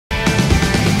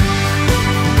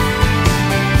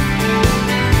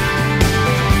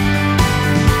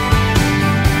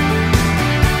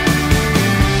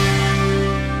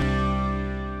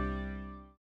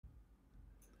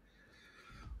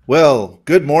Well,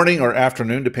 good morning or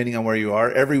afternoon, depending on where you are.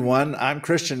 Everyone, I'm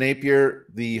Christian Napier,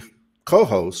 the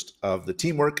co-host of the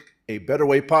Teamwork A Better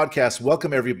Way podcast.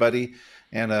 Welcome, everybody,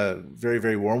 and a very,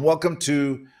 very warm welcome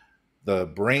to the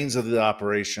brains of the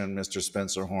operation, Mr.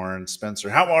 Spencer Horn. Spencer,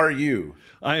 how are you?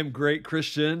 I am great,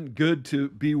 Christian. Good to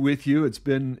be with you. It's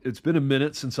been a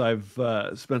minute since I've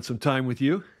spent some time with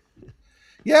you.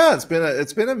 Yeah, it's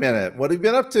been a minute. What have you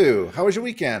been up to? How was your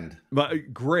weekend?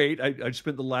 But great. I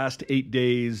spent the last 8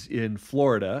 days in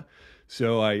Florida,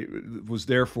 so I was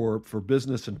there for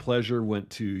business and pleasure. Went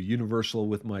to Universal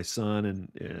with my son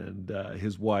and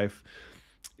his wife.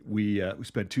 We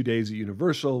spent 2 days at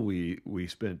Universal. We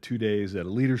spent 2 days at a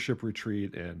leadership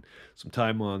retreat and some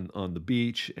time on the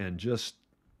beach and just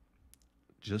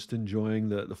enjoying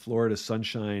the Florida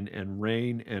sunshine and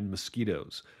rain and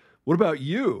mosquitoes. What about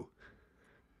you?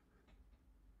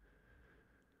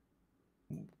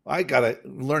 I gotta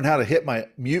learn how to hit my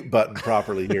mute button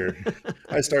properly here.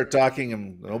 I start talking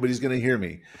and nobody's gonna hear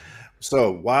me.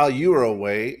 So while you were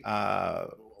away,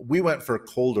 we went for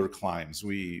colder climes.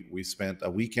 We spent a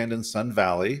weekend in Sun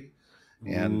Valley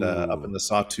and up in Ooh. the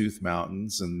Sawtooth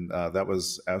Mountains, and that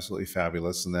was absolutely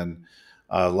fabulous. And then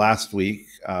last week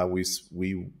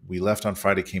we left on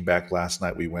Friday, came back last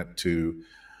night. We went to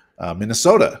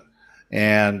Minnesota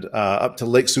and up to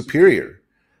Lake Superior.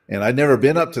 And I'd never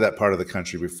been up to that part of the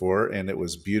country before, and it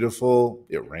was beautiful.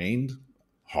 It rained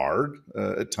hard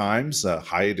at times,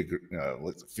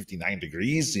 59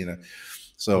 degrees,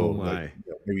 so Oh like my.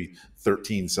 maybe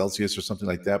 13 Celsius or something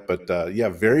like that. But yeah,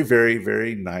 very, very,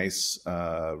 very nice,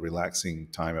 relaxing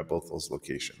time at both those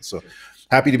locations. So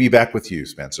happy to be back with you,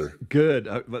 Spencer. Good.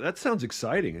 But that sounds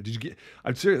exciting. Did you get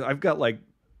I'm serious. I've got like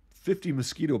 50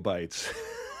 mosquito bites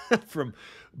from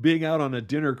being out on a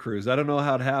dinner cruise. I don't know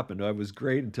how it happened. I was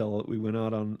great until we went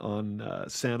out on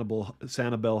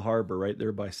Sanibel Harbor, right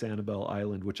there by Sanibel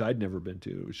Island, which I'd never been to.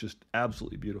 It was just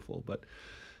absolutely beautiful. But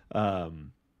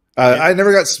um, it, I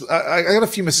never got. I got a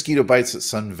few mosquito bites at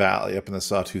Sun Valley up in the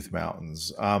Sawtooth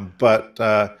Mountains, but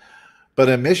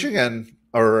in Michigan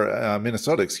or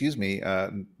Minnesota, excuse me,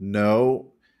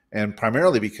 no, and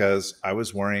primarily because I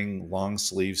was wearing long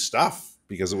sleeve stuff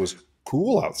because it was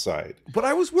cool outside. but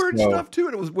I was wearing So, stuff too,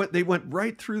 and they went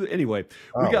right through. Anyway,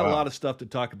 we oh got a lot wow, of stuff to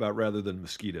talk about rather than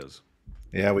mosquitoes.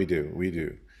 yeah, we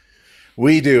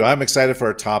do. I'm excited for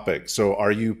our topic. So,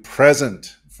 are you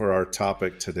present for our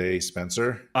topic today,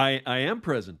 Spencer? I am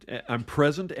present. I'm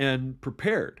present and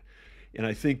prepared. And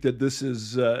I think that this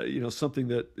is something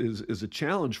that is a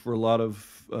challenge for a lot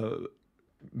of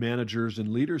managers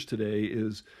and leaders today.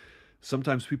 Is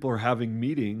sometimes people are having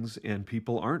meetings and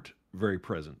people aren't very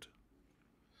present.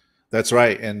 That's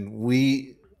right. And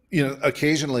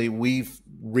occasionally we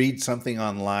read something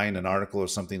online, an article or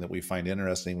something that we find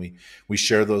interesting. We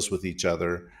share those with each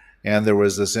other. And there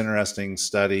was this interesting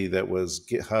study that was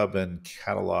GitHub and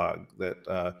Catalog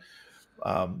that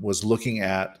was looking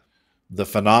at the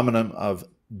phenomenon of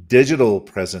digital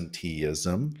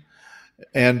presenteeism.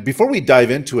 And before we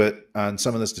dive into it on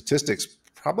some of the statistics,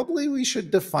 probably we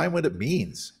should define what it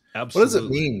means. What does it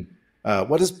Absolutely. mean?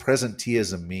 What does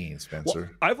presenteeism mean, Well,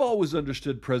 Spencer? I've always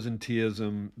understood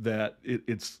presenteeism that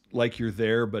it's like you're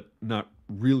there, but not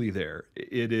really there.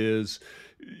 It is,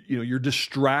 you're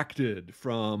distracted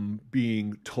from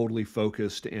being totally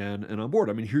focused and on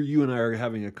board. I mean, here you and I are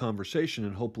having a conversation,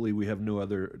 and hopefully we have no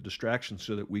other distractions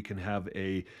so that we can have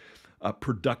a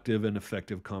productive and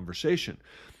effective conversation.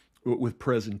 With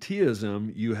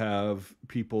presenteeism, you have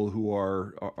people who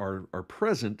are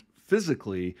present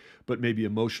physically, but maybe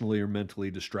emotionally or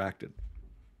mentally distracted.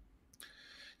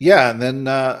 Yeah, and then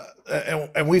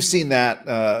and we've seen that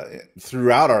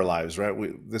throughout our lives, right?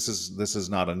 This is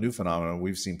not a new phenomenon.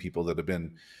 We've seen people that have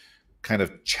been kind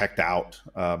of checked out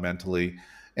mentally,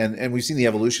 and we've seen the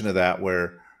evolution of that.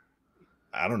 Where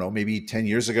I don't know, maybe 10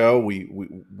 years ago, we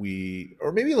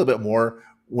or maybe a little bit more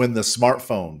when the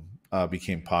smartphone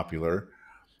became popular.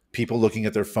 People looking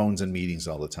at their phones in meetings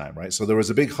all the time, right? So there was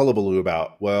a big hullabaloo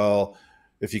about, well,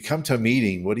 if you come to a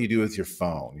meeting, what do you do with your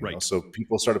phone? Right. So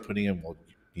people started putting in, well,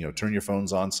 turn your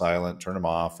phones on silent, turn them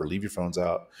off, or leave your phones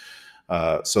out,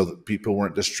 so that people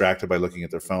weren't distracted by looking at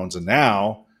their phones. And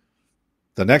now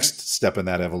the next step in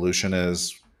that evolution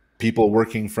is people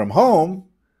working from home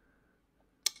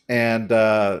and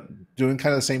doing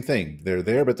kind of the same thing. They're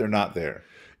there, but they're not there.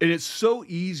 And it's so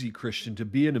easy, Christian, to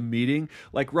be in a meeting.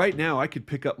 Like right now, I could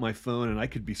pick up my phone and I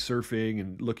could be surfing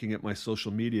and looking at my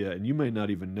social media, and you may not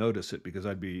even notice it because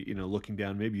I'd be, looking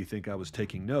down. Maybe you think I was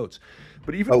taking notes.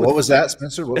 But even Oh, with what was that,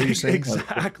 Spencer? What were you saying?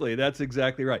 exactly, that's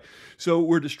exactly right. So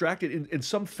we're distracted. In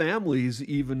some families,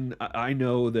 even I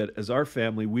know that as our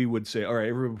family, we would say, "All right,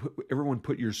 everyone,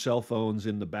 put your cell phones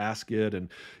in the basket," and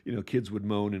kids would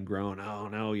moan and groan, "Oh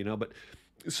no," but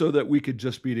so that we could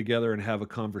just be together and have a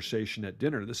conversation at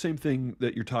dinner. The same thing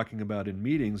that you're talking about in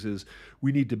meetings is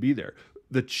we need to be there.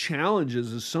 The challenge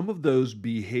is some of those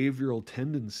behavioral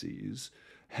tendencies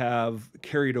have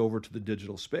carried over to the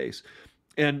digital space.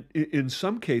 And in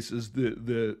some cases,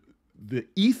 the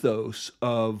ethos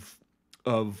of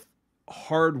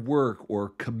hard work or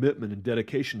commitment and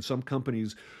dedication, some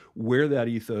companies wear that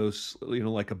ethos,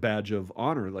 like a badge of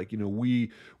honor. Like,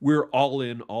 we're all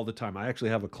in all the time. I actually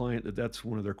have a client that's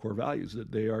one of their core values,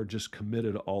 that they are just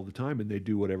committed all the time and they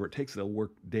do whatever it takes. They'll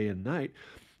work day and night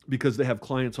because they have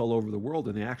clients all over the world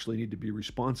and they actually need to be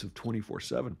responsive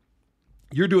 24/7.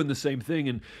 You're doing the same thing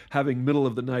and having middle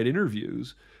of the night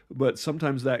interviews, but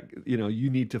sometimes that, you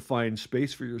need to find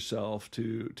space for yourself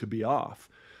to be off.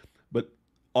 But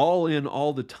all in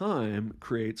all the time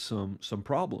creates some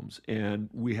problems, and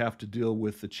we have to deal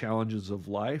with the challenges of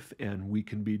life, and we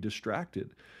can be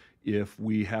distracted if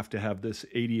we have to have this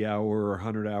 80-hour or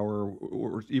 100-hour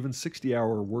or even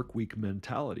 60-hour work week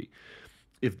mentality.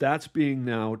 If that's being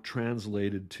now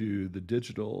translated to the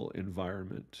digital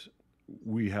environment,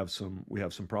 we have some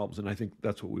problems, and I think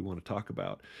that's what we want to talk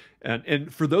about.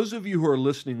 And for those of you who are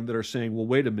listening that are saying, well,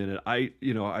 wait a minute,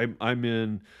 I'm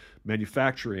in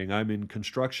manufacturing, I'm in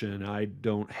construction, I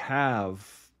don't have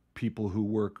people who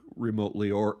work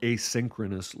remotely or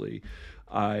asynchronously.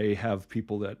 We have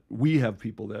people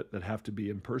that have to be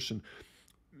in person.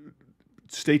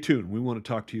 Stay tuned. We want to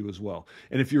talk to you as well.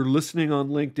 And if you're listening on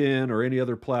LinkedIn or any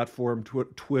other platform,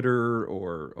 Twitter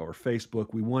or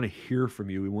Facebook, we want to hear from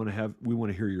you. We want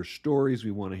to hear your stories.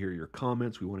 We want to hear your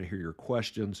comments. We want to hear your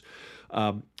questions.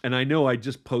 And I know I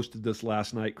just posted this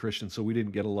last night, Christian, so we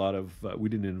didn't get we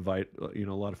didn't invite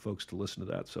a lot of folks to listen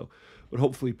to that. So, but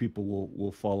hopefully people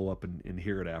will follow up and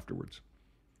hear it afterwards.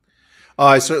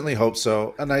 I certainly hope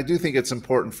so. And I do think it's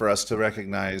important for us to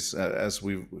recognize, as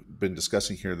we've been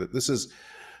discussing here, that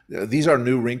these are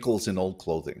new wrinkles in old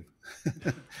clothing,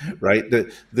 right? There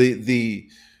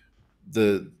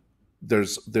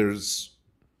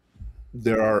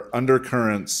are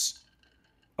undercurrents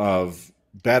of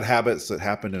bad habits that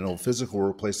happened in old physical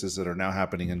workplaces that are now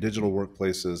happening in digital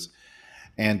workplaces,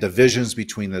 and divisions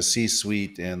between the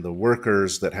C-suite and the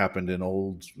workers that happened in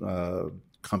old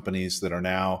companies that are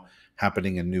now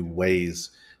happening in new ways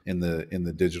in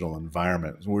the digital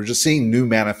environment. We're just seeing new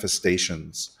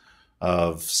manifestations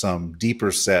of some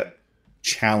deeper set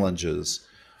challenges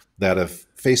that have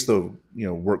faced the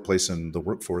workplace and the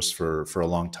workforce for a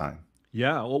long time.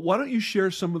 Yeah, well, why don't you share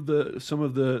some of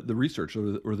the research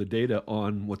or the data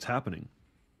on what's happening?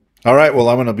 All right. Well,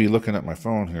 I'm going to be looking at my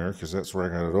phone here because that's where I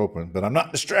got it open. But I'm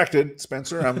not distracted,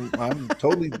 Spencer. I'm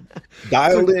totally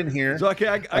dialed in here. So okay,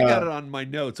 I got it on my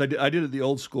notes. I did it the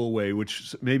old school way,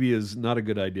 which maybe is not a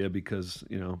good idea because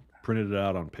printed it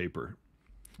out on paper.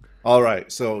 All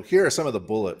right. So here are some of the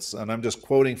bullets, and I'm just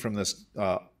quoting from this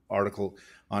article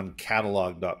on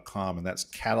catalog.com, and that's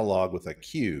catalog with a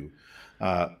Q.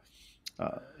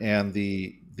 And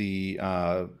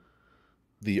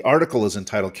the article is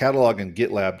entitled "Catalog and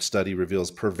GitLab Study Reveals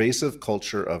Pervasive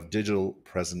Culture of Digital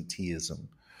Presenteeism."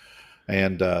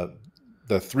 And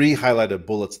the three highlighted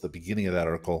bullets at the beginning of that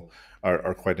article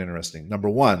are quite interesting. Number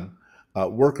one,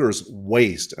 workers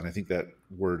waste, and I think that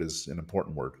word is an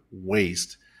important word,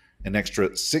 waste an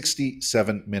extra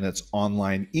 67 minutes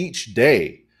online each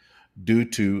day due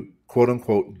to quote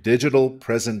unquote digital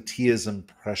presenteeism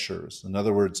pressures. In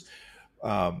other words,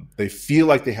 they feel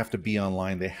like they have to be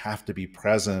online, they have to be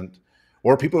present,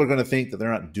 or people are going to think that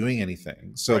they're not doing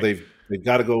anything. So Right. they've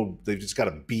got to go, they've just got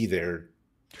to be there.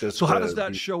 So how does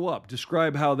that show up?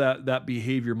 Describe how that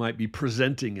behavior might be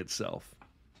presenting itself.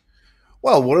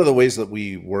 Well, what are the ways that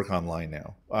we work online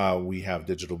now? We have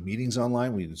digital meetings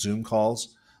online, we Zoom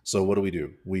calls. So what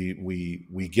do?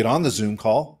 We get on the Zoom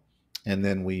call, and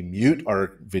then we mute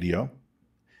our video,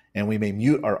 and we may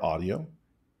mute our audio,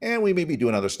 and we may be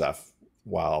doing other stuff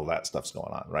while that stuff's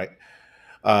going on, right?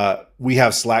 We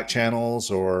have Slack channels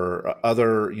or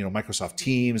other, Microsoft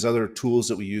Teams, other tools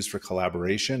that we use for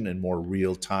collaboration in more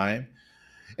real time.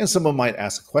 And someone might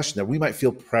ask a question that we might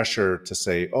feel pressure to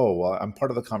say, oh, well, I'm part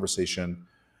of the conversation,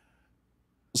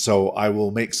 so I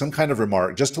will make some kind of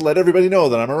remark just to let everybody know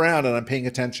that I'm around and I'm paying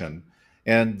attention.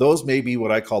 And those may be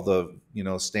what I call the,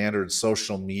 standard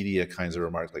social media kinds of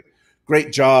remarks, like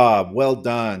great job, well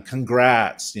done,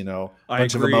 congrats, I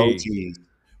bunch of agree. emojis,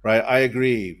 right? I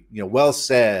agree, well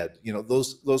said,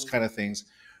 those kind of things.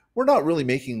 We're not really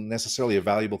making necessarily a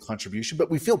valuable contribution, but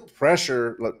we feel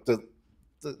pressure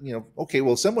okay,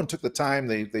 well, someone took the time,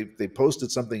 they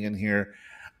posted something in here.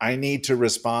 I need to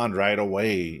respond right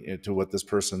away to what this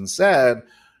person said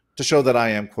to show that I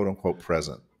am quote unquote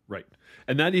present. Right.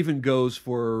 And that even goes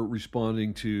for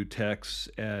responding to texts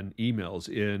and emails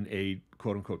in a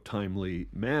quote unquote timely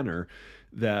manner,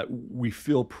 that we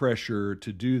feel pressure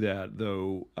to do that,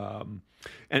 though.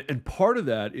 And part of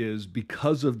that is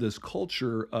because of this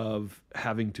culture of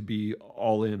having to be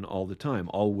all in all the time,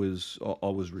 always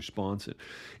responsive.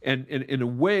 And in a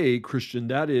way, Christian,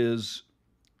 that is,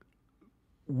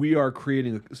 we are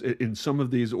creating in some of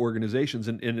these organizations,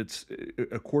 and it's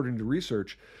according to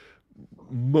research,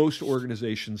 most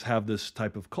organizations have this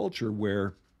type of culture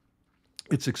where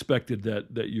it's expected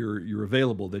that you're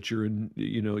available, that you're in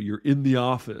the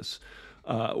office,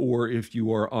 or if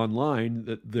you are online,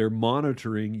 that they're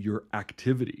monitoring your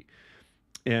activity,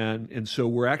 and so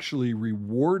we're actually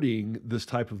rewarding this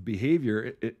type of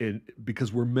behavior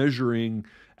because we're measuring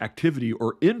activity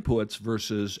or inputs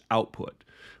versus output,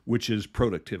 which is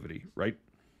productivity, right?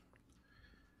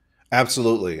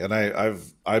 Absolutely, and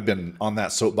I've been on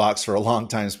that soapbox for a long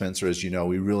time, Spencer. As you know,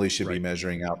 we really should be Right.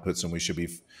 measuring outputs, and we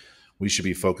should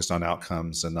be focused on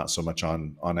outcomes and not so much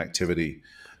on activity.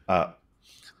 Uh,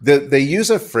 they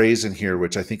use a phrase in here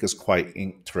which I think is quite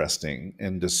interesting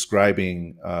in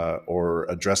describing or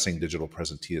addressing digital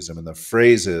presenteeism, and the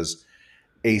phrase is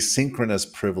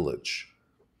asynchronous privilege.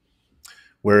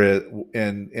 Where it,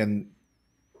 and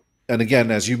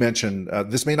again, as you mentioned,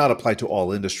 this may not apply to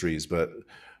all industries, but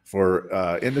for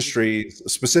industries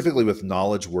specifically with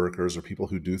knowledge workers or people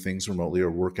who do things remotely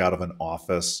or work out of an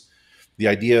office, the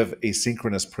idea of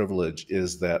asynchronous privilege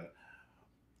is that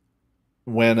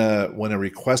when a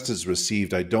request is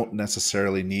received, I don't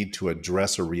necessarily need to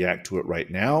address or react to it right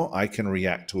now. I can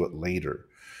react to it later,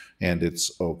 and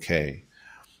it's okay.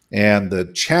 And the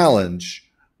challenge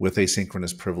with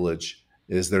asynchronous privilege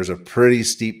is there's a pretty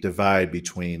steep divide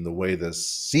between the way the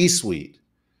C-suite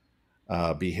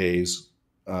behaves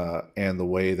and the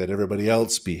way that everybody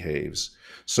else behaves.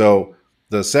 So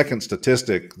the second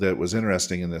statistic that was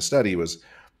interesting in this study was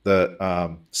that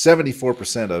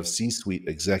 74% of C-suite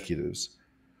executives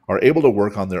are able to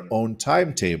work on their own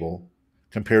timetable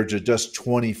compared to just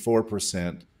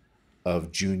 24%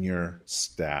 of junior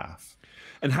staff.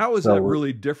 And how is that So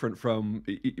really different from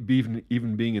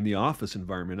even being in the office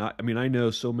environment? I mean, I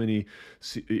know so many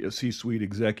C-suite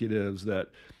executives that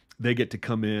they get to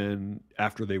come in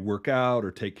after they work out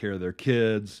or take care of their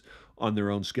kids on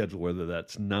their own schedule, whether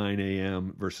that's 9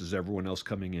 a.m. versus everyone else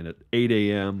coming in at 8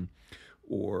 a.m.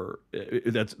 Or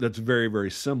that's very,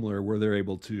 very similar, where they're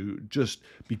able to, just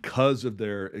because of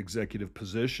their executive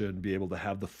position, be able to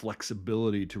have the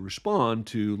flexibility to respond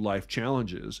to life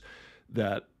challenges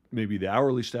that maybe the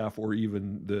hourly staff or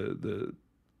even the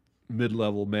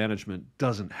mid-level management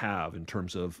doesn't have in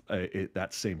terms of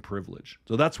that same privilege.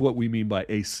 So that's what we mean by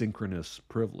asynchronous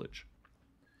privilege.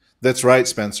 that's right,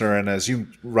 Spencer. And as you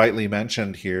rightly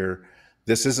mentioned here,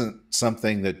 this isn't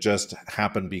something that just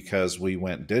happened because we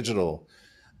went digital.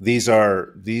 These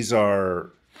are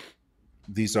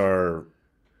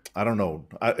I don't know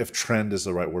if trend is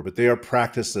the right word, but they are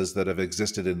practices that have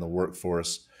existed in the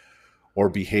workforce, or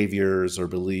behaviors or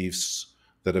beliefs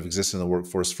that have existed in the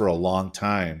workforce for a long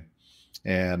time.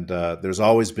 And there's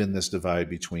always been this divide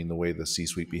between the way the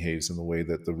C-suite behaves and the way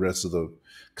that the rest of the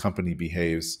company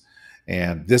behaves.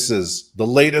 And this is the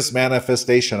latest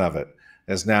manifestation of it,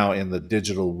 as now in the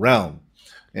digital realm.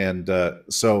 And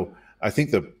so I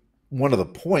think that one of the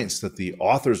points that the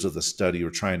authors of the study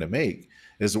were trying to make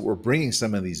is that we're bringing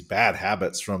some of these bad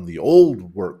habits from the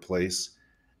old workplace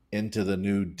into the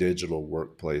new digital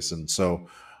workplace. And so,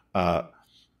 uh,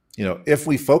 if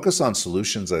we focus on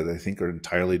solutions that I think are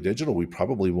entirely digital, we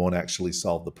probably won't actually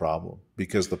solve the problem,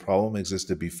 because the problem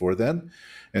existed before then,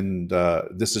 and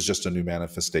this is just a new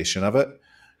manifestation of it.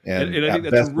 And And I think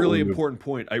at that's a best, what really we would important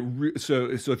point.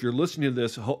 So if you're listening to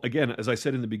this again, as I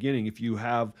said in the beginning, if you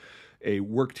have a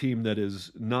work team that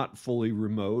is not fully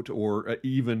remote, or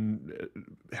even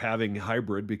having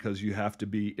hybrid because you have to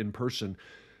be in person,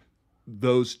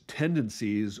 those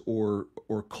tendencies or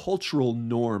cultural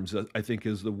norms, I think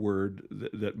is the word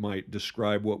that might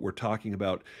describe what we're talking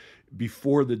about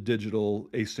before the digital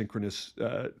asynchronous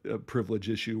privilege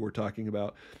issue we're talking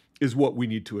about, is what we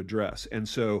need to address. And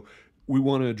so we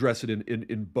want to address it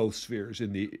in both spheres,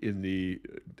 in the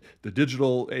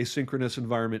digital asynchronous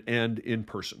environment and in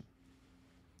person.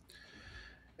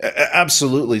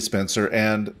 Absolutely, Spencer.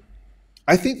 And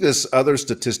I think this other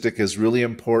statistic is really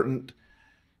important,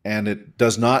 and it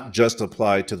does not just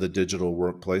apply to the digital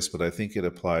workplace, but I think it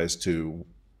applies to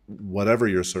whatever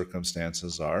your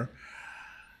circumstances are.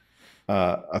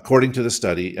 According to the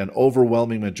study, an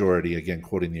overwhelming majority, again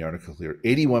quoting the article here,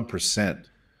 81%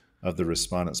 of the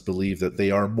respondents believe that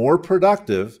they are more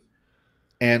productive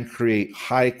and create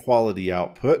high quality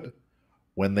output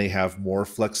when they have more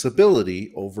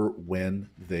flexibility over when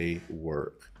they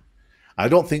work. I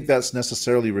don't think that's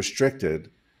necessarily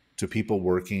restricted to people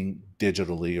working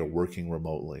digitally or working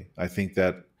remotely. I think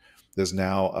that there's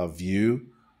now a view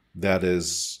that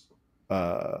is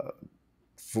for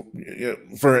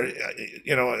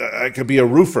I could be a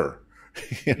roofer,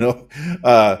 you know,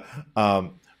 uh,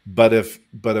 but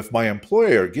if my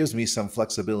employer gives me some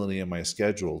flexibility in my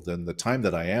schedule, then the time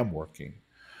that I am working,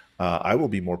 I will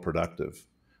be more productive,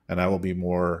 and I will be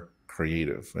more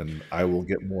creative, and I will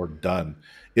get more done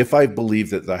if I believe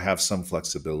that I have some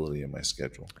flexibility in my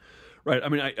schedule. Right. I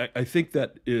mean, I think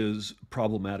that is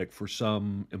problematic for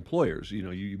some employers.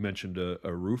 You mentioned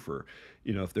a roofer.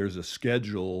 If there's a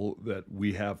schedule that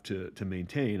we have to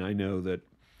maintain, I know that,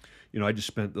 I just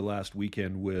spent the last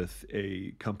weekend with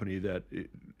a company that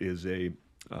is they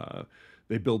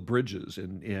build bridges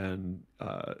and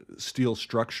steel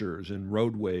structures and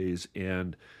roadways,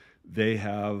 and they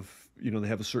have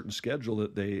a certain schedule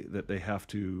that they have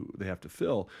to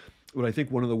fill. But I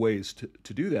think one of the ways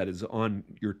to do that is on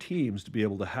your teams to be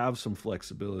able to have some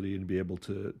flexibility and be able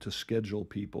to schedule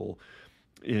people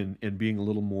in being a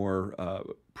little more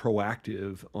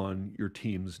proactive on your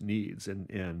team's needs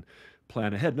and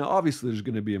plan ahead. Now, obviously, there's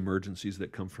going to be emergencies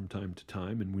that come from time to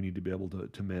time, and we need to be able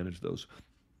to manage those.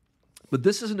 But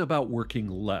this isn't about working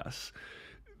less.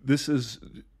 This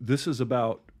is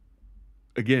about,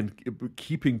 again,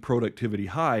 keeping productivity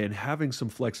high and having some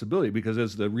flexibility, because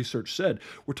as the research said,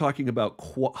 we're talking about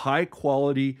high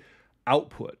quality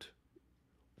output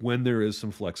when there is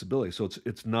some flexibility. So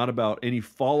it's not about any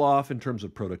fall off in terms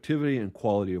of productivity and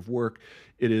quality of work.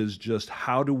 It is just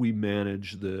how do we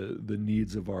manage the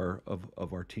needs of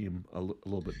our team a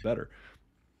little bit better.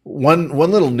 One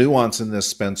little nuance in this,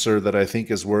 Spencer, that I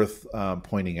think is worth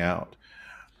pointing out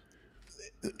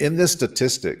in this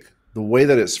statistic, the way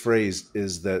that it's phrased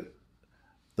is that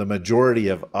the majority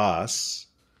of us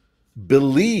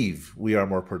believe we are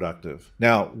more productive.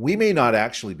 Now, we may not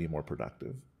actually be more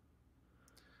productive.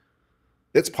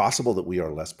 It's possible that we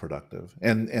are less productive,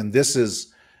 and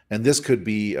this could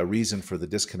be a reason for the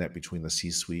disconnect between the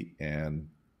C-suite and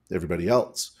everybody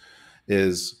else.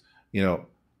 Is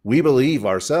we believe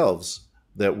ourselves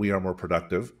that we are more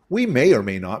productive. We may or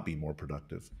may not be more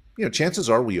productive. Chances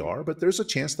are we are, but there's a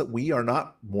chance that we are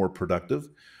not more productive,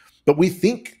 but we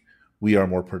think we are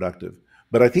more productive.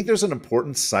 But I think there's an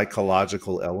important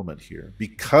psychological element here.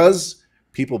 Because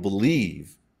people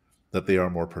believe that they are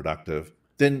more productive,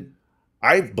 then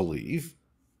I believe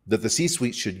that the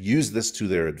C-suite should use this to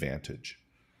their advantage,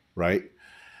 right?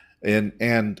 And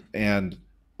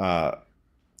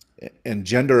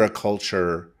engender a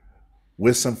culture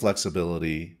with some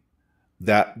flexibility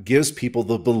that gives people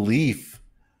the belief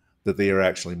that they are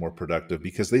actually more productive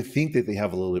because they think that they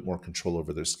have a little bit more control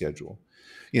over their schedule.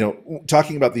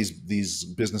 Talking about these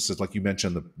businesses, like you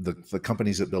mentioned, the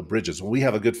companies that build bridges. Well, we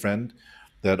have a good friend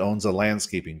that owns a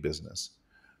landscaping business,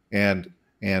 and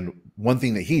one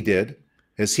thing that he did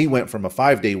is he went from a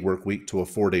 5-day work week to a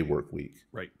 4-day work week.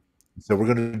 Right. So we're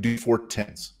going to do 4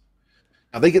 10s.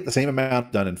 Now they get the same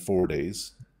amount done in 4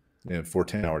 days, 4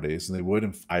 10-hour days, than they would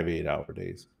in 5 8-hour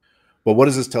days. But what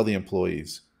does this tell the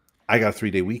employees? I got a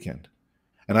 3-day weekend,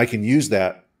 and I can use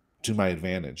that to my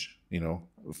advantage.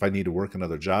 If I need to work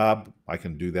another job, I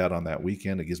can do that on that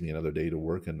weekend. It gives me another day to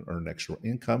work and earn extra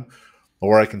income,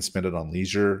 or I can spend it on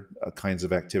leisure kinds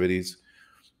of activities.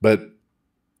 But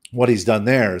what he's done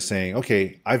there is saying,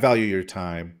 okay, I value your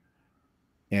time,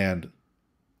 and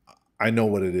I know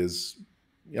what it is.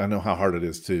 I know how hard it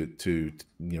is to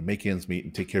make ends meet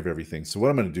and take care of everything. So what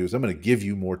I'm going to do is I'm going to give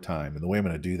you more time, and the way I'm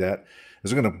going to do that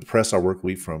is we're going to press our work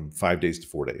week from 5 days to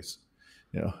 4 days.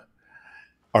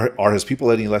 Are his people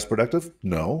any less productive?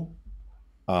 No.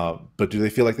 But do they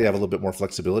feel like they have a little bit more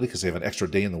flexibility because they have an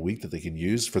extra day in the week that they can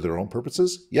use for their own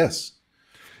purposes? Yes.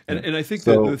 And You know, I think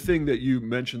that the so thing that you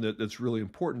mentioned that's really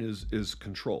important is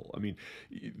control. I mean,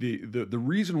 the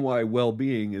reason why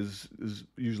well-being is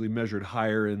usually measured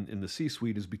higher in the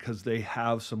C-suite is because they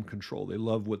have some control. They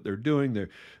love what they're doing.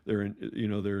 They're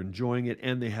enjoying it,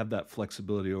 and they have that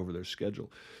flexibility over their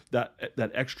schedule. That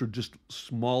extra just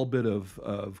small bit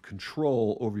of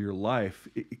control over your life,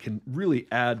 it can really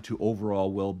add to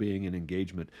overall well-being and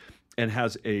engagement, and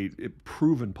has a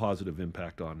proven positive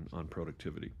impact on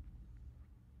productivity.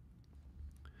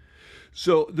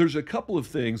 So there's a couple of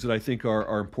things that I think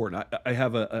are important. I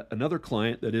have another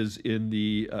client that is in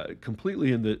the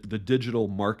completely in the digital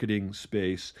marketing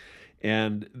space,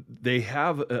 and they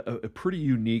have a pretty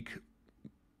unique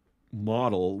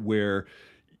model where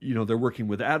they're working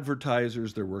with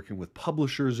advertisers, they're working with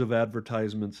publishers of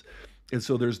advertisements. And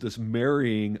so there's this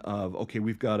marrying of, okay,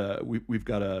 we've got a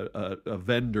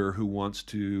vendor who wants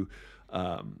to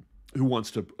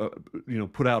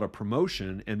put out a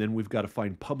promotion, and then we've got to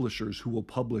find publishers who will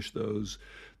publish those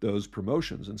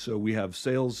promotions. And so we have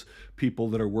sales people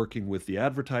that are working with the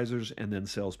advertisers, and then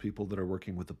salespeople that are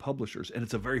working with the publishers. And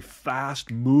it's a very fast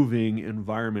moving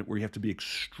environment where you have to be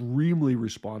extremely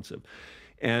responsive.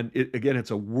 And again,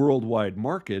 it's a worldwide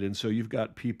market, and so you've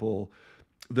got people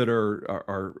that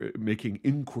are making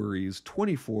inquiries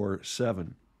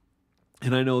 24/7.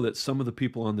 And I know that some of the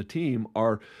people on the team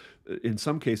are, in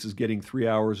some cases, getting 3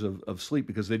 hours of sleep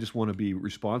because they just want to be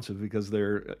responsive, because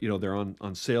they're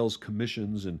on sales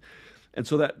commissions, and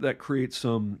so that creates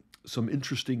some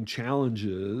interesting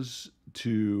challenges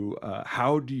to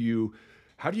how do you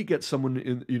get someone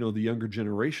in the younger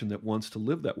generation that wants to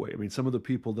live that way? I mean, some of the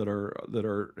people that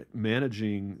are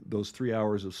managing those 3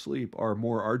 hours of sleep are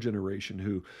more our generation,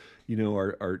 who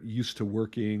are used to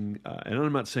working. And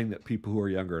I'm not saying that people who are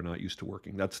younger are not used to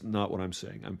working. That's not what I'm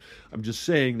saying. I'm just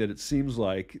saying that it seems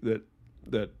like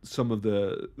that some of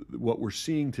what we're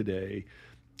seeing today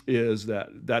is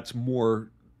that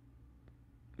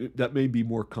may be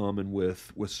more common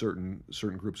with certain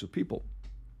groups of people.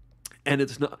 And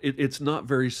it's not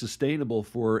very sustainable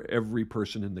for every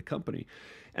person in the company.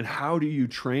 And how do you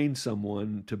train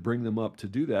someone to bring them up to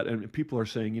do that? And people are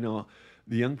saying,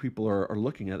 the young people are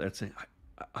looking at that saying,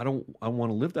 I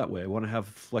want to live that way. I want to have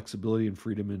flexibility and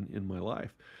freedom in my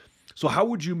life. So how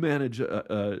would you manage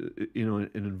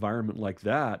an environment like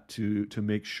that to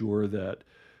make sure that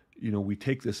we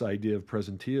take this idea of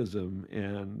presenteeism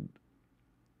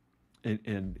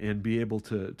and be able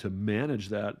to manage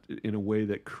that in a way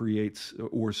that creates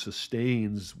or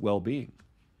sustains well-being?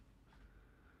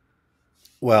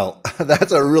 well,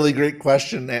 that's a really great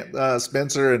question,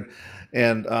 Spencer,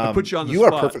 and I put you on the you are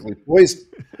spot. perfectly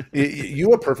poised.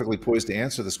 You are perfectly poised to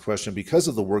answer this question because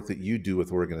of the work that you do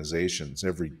with organizations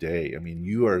every day. I mean,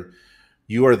 you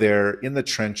are there in the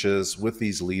trenches with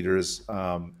these leaders,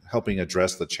 helping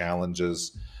address the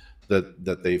challenges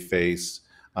that they face.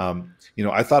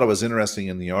 I thought it was interesting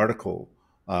in the article,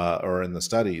 or in the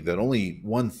study, that only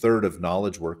 1/3 of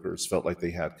knowledge workers felt like they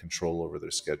had control over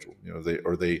their schedule.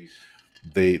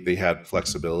 They had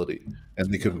flexibility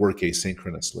and they Yeah. could work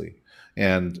asynchronously.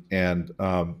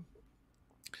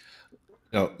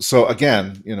 So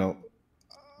again,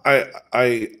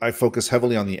 I focus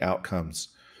heavily on the outcomes.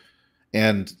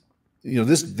 And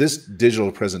this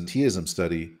digital presenteeism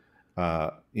study,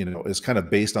 is kind of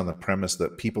based on the premise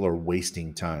that people are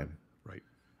wasting time. Right.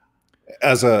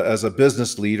 As a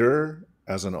business leader,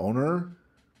 as an owner,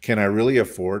 can I really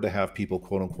afford to have people,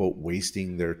 quote unquote,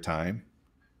 wasting their time?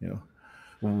 You know,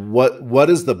 what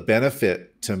is the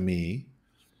benefit to me,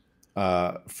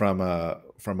 from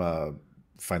a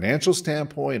financial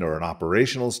standpoint or an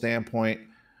operational standpoint?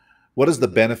 What is the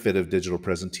benefit of digital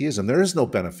presenteeism? There is no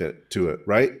benefit to it,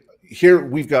 right? Here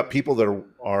we've got people that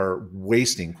are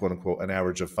wasting, quote unquote, an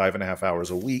average of 5.5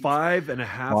 hours a week.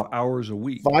 5.5 hours a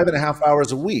week. 5.5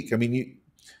 hours a week. I mean,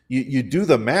 you do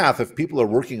the math. If people are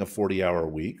working a 40-hour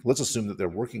week, let's assume that they're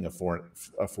working a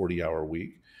 40-hour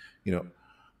week.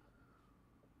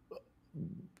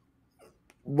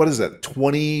 What is that?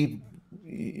 20?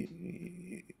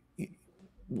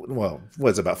 Well,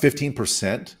 what's about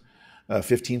 15%?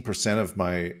 15% of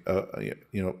my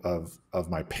of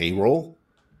my payroll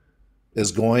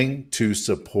is going to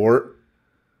support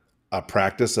a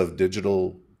practice of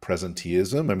digital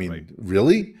presenteeism. I mean, Right.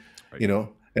 really? Right.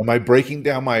 Am I breaking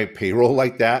down my payroll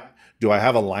like that? Do I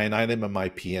have a line item in my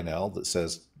P&L that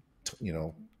says,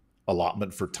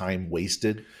 allotment for time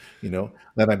wasted?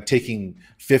 That I'm taking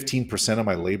 15% of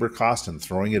my labor cost and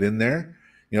throwing it in there?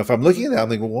 If I'm looking at that, I'm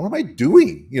thinking, well, what am I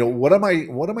doing? What am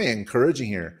I encouraging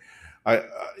here? I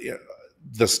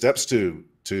the steps to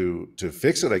to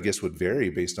fix it, I guess, would vary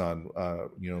based on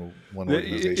one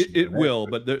organization. It will,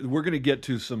 but we're going to get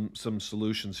to some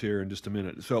solutions here in just a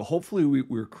minute. So hopefully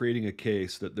we're creating a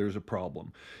case that there's a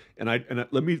problem, and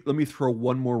let me throw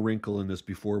one more wrinkle in this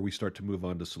before we start to move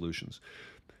on to solutions.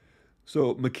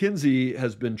 So McKinsey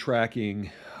has been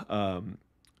tracking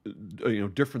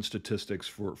different statistics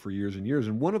for years and years,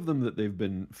 and one of them that they've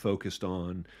been focused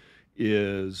on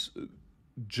is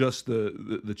just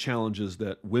the challenges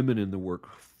that women in the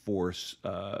workforce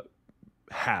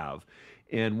have.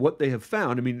 And what they have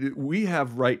found, I mean, we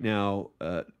have right now,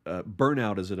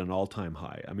 burnout is at an all-time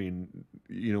high. I mean,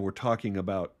 we're talking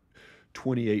about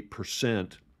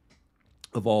 28%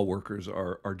 of all workers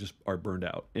are burned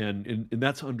out, and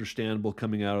that's understandable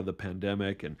coming out of the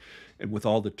pandemic, and with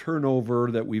all the turnover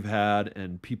that we've had,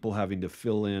 and people having to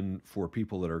fill in for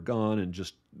people that are gone, and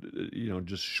just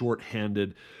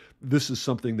shorthanded. This is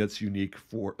something that's unique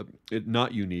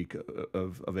not unique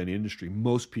of any industry.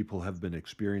 Most people have been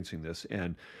experiencing this,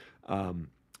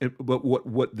 but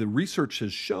what the research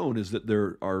has shown is that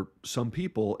there are some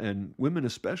people, and women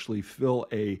especially, feel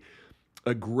a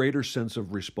greater sense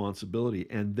of responsibility,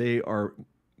 and they are,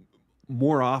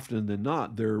 more often than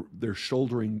not, they're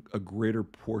shouldering a greater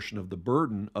portion of the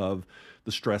burden of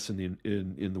the stress in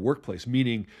the workplace.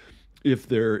 Meaning, if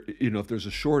there's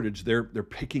a shortage, they're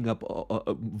picking up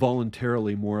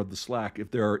voluntarily more of the slack.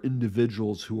 If there are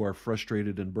individuals who are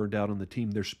frustrated and burned out on the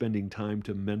team, they're spending time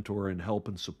to mentor and help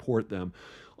and support them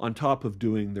on top of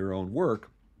doing their own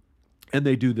work. And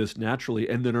they do this naturally,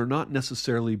 and then are not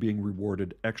necessarily being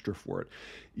rewarded extra for it.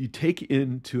 You take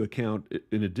into account,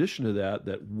 in addition to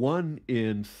that 1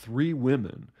 in 3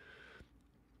 women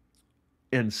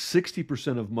and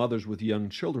 60% of mothers with young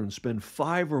children spend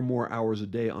 5 or more hours a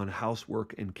day on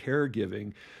housework and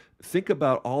caregiving. Think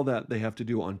about all that they have to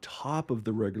do on top of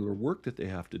the regular work that they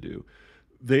have to do.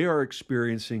 They are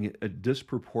experiencing a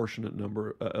disproportionate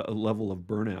a level of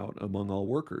burnout among all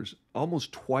workers,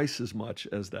 almost twice as much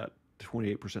as that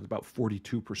 28%. About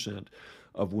 42%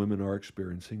 of women are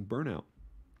experiencing burnout.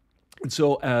 And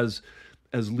so as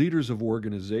leaders of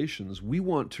organizations, we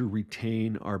want to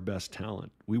retain our best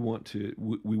talent. We want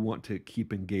to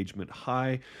keep engagement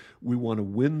high. We want to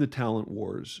win the talent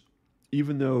wars.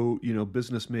 Even though,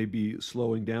 business may be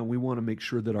slowing down, we want to make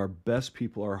sure that our best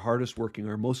people, our hardest working,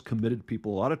 our most committed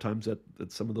people, a lot of times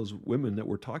that some of those women that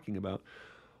we're talking about,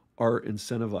 are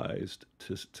incentivized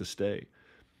to stay.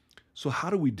 So how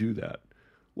do we do that?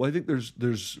 Well, I think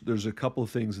there's a couple of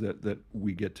things that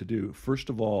we get to do. First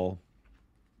of all,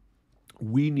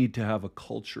 we need to have a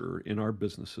culture in our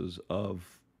businesses of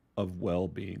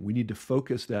well-being. We need to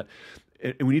focus that,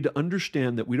 and we need to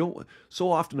understand that we don't.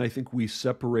 So often, I think we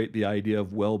separate the idea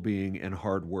of well-being and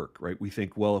hard work. Right? We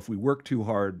think, well, if we work too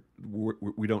hard,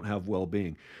 we don't have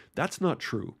well-being. That's not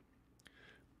true.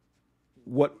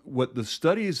 What the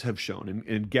studies have shown,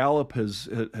 and Gallup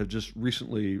have just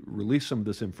recently released some of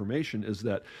this information, is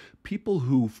that people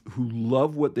who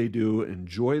love what they do,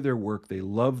 enjoy their work, they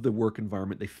love the work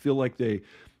environment, they feel like they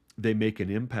make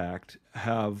an impact,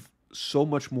 have so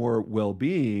much more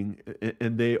well-being,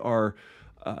 and they are,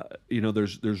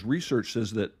 there's research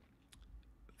says that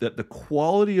the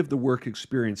quality of the work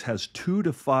experience has 2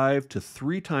 to 5 to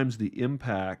 3 times the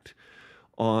impact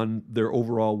on their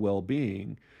overall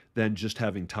well-being than just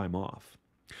having time off.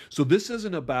 So this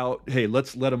isn't about, hey,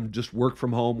 let's let them just work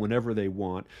from home whenever they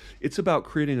want. It's about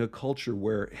creating a culture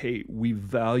where, hey, we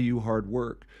value hard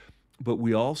work, but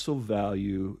we also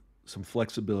value some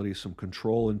flexibility, some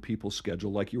control in people's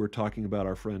schedule. Like you were talking about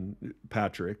our friend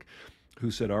Patrick,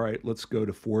 who said, all right, let's go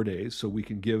to 4 days so we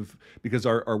can give, because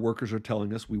our workers are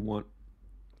telling us we want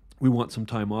some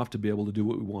time off to be able to do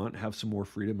what we want, have some more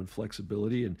freedom and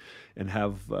flexibility, and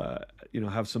have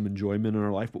some enjoyment in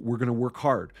our life. But we're going to work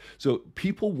hard. So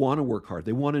people want to work hard.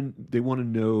 They want to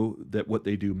know that what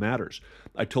they do matters.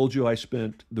 I told you I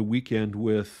spent the weekend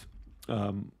with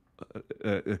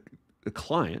a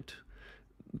client.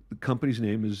 The company's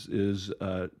name is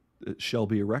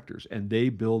Shelby Erectors, and they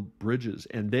build bridges.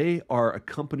 And they are a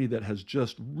company that has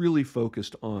just really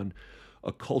focused on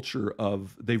a culture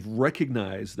of, they've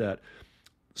recognized that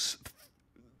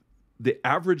the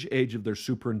average age of their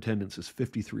superintendents is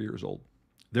 53 years old.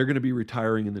 They're going to be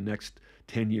retiring in the next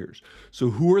 10 years.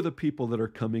 So who are the people that are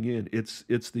coming in? It's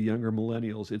the younger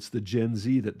millennials. It's the Gen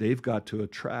Z that they've got to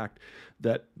attract,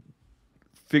 that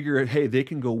figure, hey, they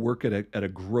can go work at a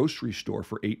grocery store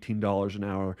for $18 an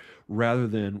hour rather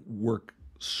than work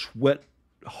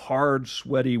hard,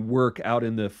 sweaty work out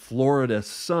in the Florida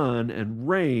sun and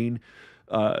rain,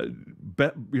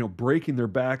 breaking their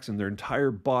backs, and their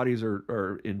entire bodies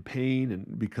are in pain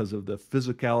and because of the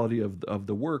physicality of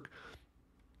the work.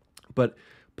 But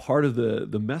part of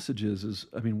the message is,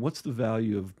 I mean, what's the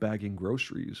value of bagging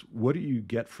groceries? What do you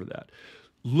get for that?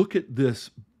 Look at this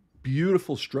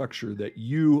beautiful structure that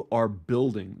you are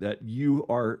building, that you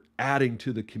are adding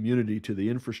to the community, to the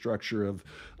infrastructure of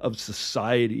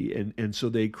society, and so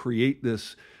they create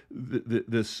this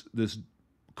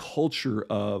culture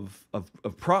of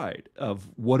pride of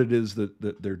what it is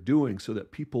that they're doing, so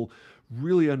that people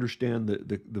really understand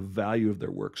the value of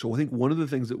their work. So I think one of the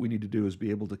things that we need to do is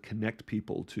be able to connect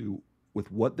people to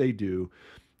with what they do,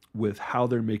 with how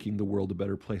they're making the world a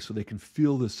better place, so they can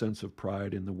feel this sense of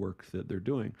pride in the work that they're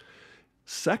doing.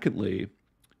 Secondly,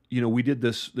 we did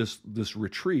this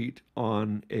retreat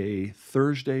on a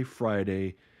Thursday,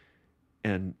 Friday,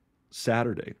 and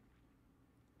Saturday.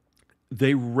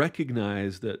 They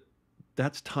recognize that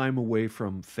that's time away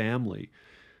from family.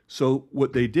 So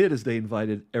what they did is they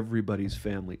invited everybody's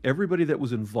family. Everybody that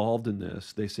was involved in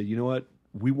this, they said, you know what?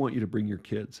 We want you to bring your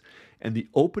kids. And the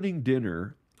opening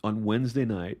dinner on Wednesday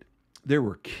night, there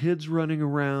were kids running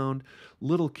around,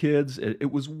 little kids.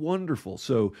 It was wonderful.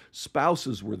 So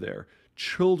spouses were there,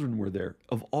 children were there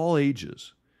of all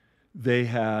ages. They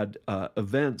had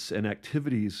events and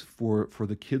activities for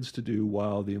the kids to do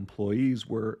while the employees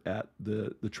were at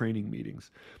the training meetings.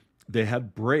 They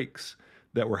had breaks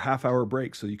that were half-hour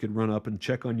breaks, so you could run up and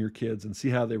check on your kids and see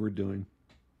how they were doing.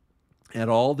 At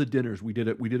all the dinners, we did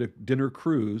a dinner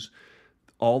cruise.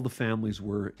 All the families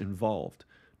were involved.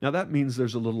 Now that means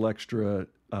there's a little extra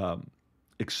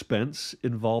expense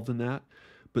involved in that,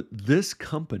 but this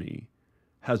company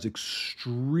has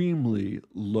extremely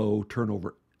low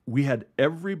turnover. We had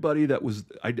everybody that was,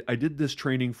 I did this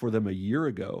training for them a year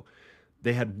ago.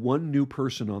 They had one new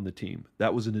person on the team.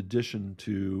 That was in addition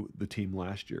to the team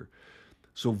last year.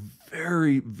 So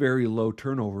very, very low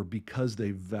turnover because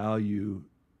they value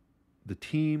the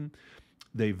team.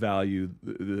 They value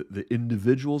the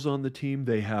individuals on the team.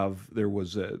 They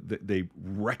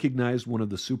recognized one of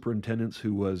the superintendents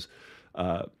who was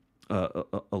a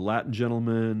Latin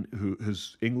gentleman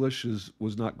whose English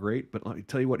was not great, but let me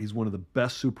tell you what, he's one of the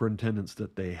best superintendents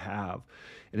that they have.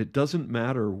 And it doesn't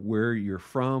matter where you're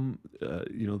from,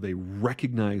 they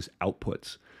recognize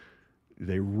outputs.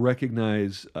 They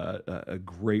recognize a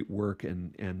great work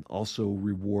and also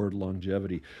reward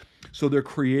longevity. So they're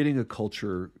creating a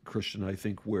culture, Christian, I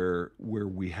think, where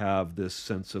we have this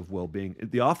sense of well-being.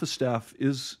 The office staff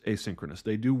is asynchronous.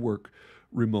 They do work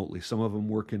remotely. Some of them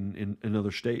work in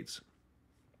other states,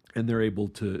 and they're able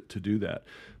to do that.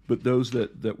 But those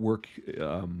that work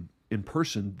in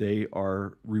person, they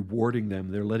are rewarding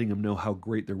them. They're letting them know how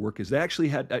great their work is. They actually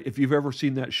had, if you've ever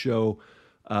seen that show,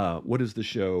 what is the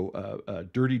show?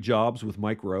 Dirty Jobs with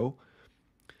Mike Rowe.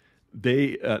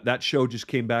 That show just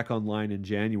came back online in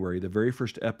January. The very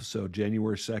first episode,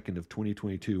 January 2nd of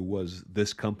 2022, was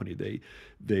this company.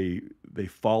 They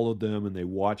followed them and they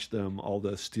watched them, all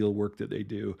the steel work that they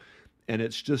do. And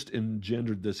it's just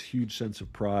engendered this huge sense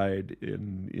of pride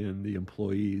in the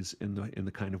employees in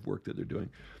the kind of work that they're doing.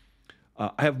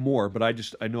 I have more, but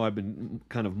I know I've been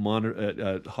kind of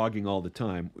hogging all the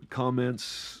time.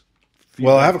 Comments, feedback?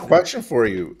 Well, I have a question for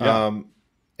you. Yeah.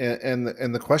 And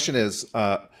the question is,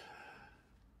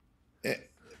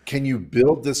 can you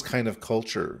build this kind of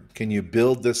culture? Can you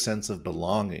build this sense of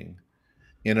belonging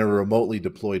in a remotely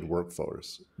deployed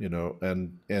workforce?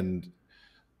 And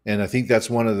I think that's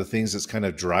one of the things that's kind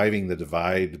of driving the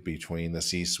divide between the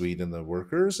C-suite and the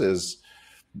workers is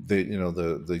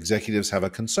the executives have a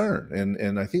concern,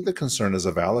 and I think the concern is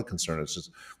a valid concern.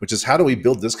 Which is how do we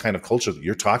build this kind of culture that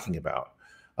you're talking about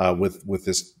with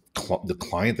the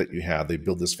client that you have? They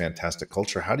build this fantastic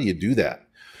culture. How do you do that?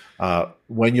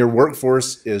 When your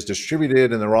workforce is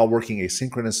distributed and they're all working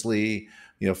asynchronously,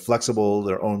 flexible,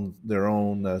 their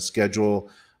own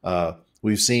schedule.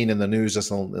 We've seen in the news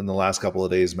just in the last couple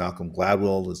of days, Malcolm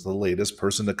Gladwell is the latest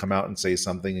person to come out and say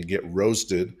something and get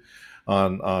roasted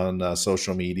on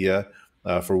social media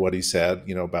for what he said,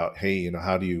 about, hey,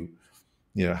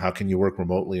 how can you work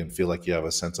remotely and feel like you have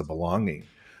a sense of belonging?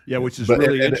 Yeah, which is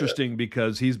really interesting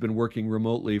because he's been working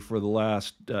remotely for the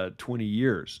last 20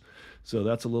 years. So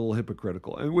that's a little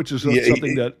hypocritical, and which is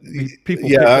something that people.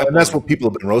 Yeah, and that's what people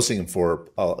have been roasting him for,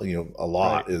 a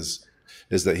lot, right. is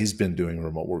that he's been doing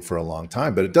remote work for a long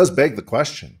time. But it does beg the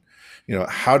question,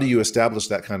 how do you establish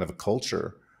that kind of a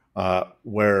culture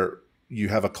where you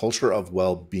have a culture of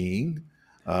well-being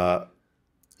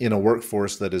in a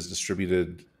workforce that is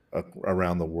distributed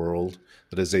around the world,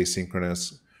 that is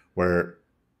asynchronous, where,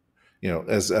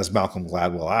 as Malcolm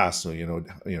Gladwell asked,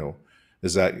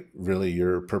 is that really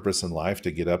your purpose in life, to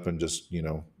get up and just,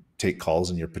 take calls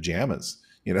in your pajamas?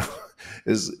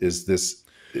 Is this,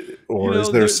 or is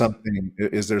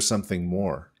there something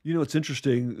more? You know, it's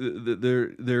interesting.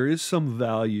 There is some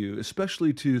value,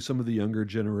 especially to some of the younger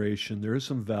generation. There is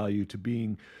some value to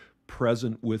being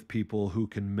present with people who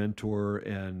can mentor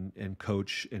and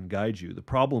coach and guide you. The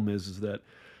problem is that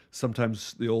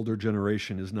sometimes the older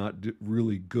generation is not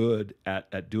really good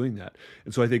at doing that.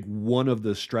 And so I think one of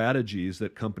the strategies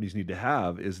that companies need to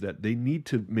have is that they need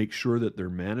to make sure that their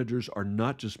managers are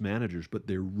not just managers, but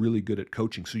they're really good at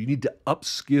coaching. So you need to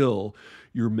upskill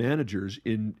your managers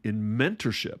in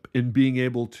mentorship, in being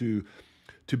able to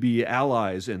be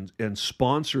allies and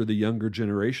sponsor the younger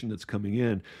generation that's coming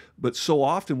in. But so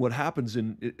often what happens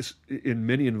in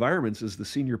many environments is the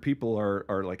senior people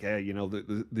are like, hey, you know,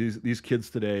 these kids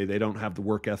today, they don't have the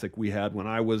work ethic we had when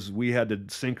we had to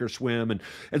sink or swim.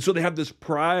 And so they have this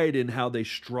pride in how they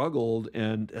struggled,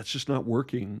 and that's just not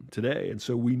working today. And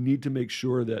so we need to make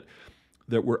sure that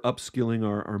we're upskilling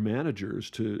our managers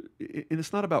to, and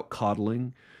it's not about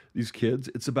coddling these kids,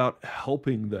 it's about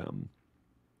helping them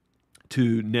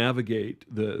to navigate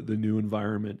the new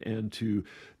environment and to,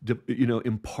 you know,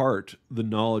 impart the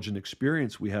knowledge and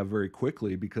experience we have very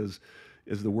quickly, because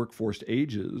as the workforce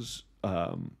ages,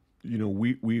 you know,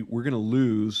 we're going to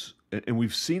lose, and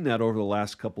we've seen that over the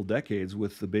last couple decades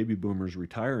with the baby boomers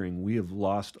retiring. We have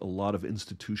lost a lot of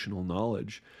institutional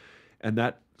knowledge, and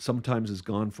that sometimes is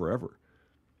gone forever.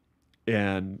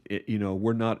 And you know,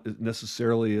 we're not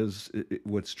necessarily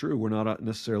what's true. We're not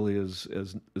necessarily as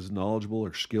knowledgeable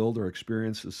or skilled or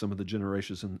experienced as some of the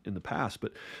generations in the past.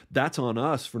 But that's on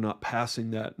us for not passing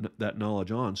that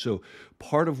knowledge on. So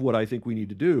part of what I think we need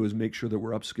to do is make sure that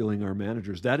we're upskilling our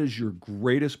managers. That is your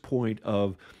greatest point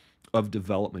of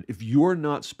development. If you're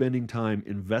not spending time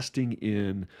investing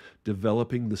in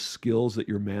developing the skills that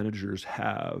your managers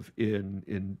have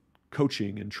in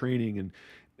coaching and training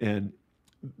and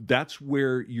that's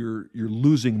where you're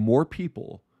losing more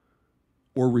people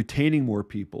or retaining more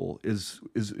people is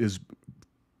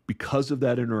because of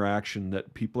that interaction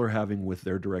that people are having with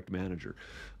their direct manager.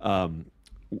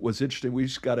 What's interesting, we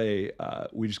just got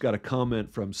a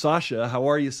comment from Sasha. How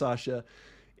are you, Sasha?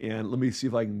 And let me see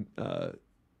if I can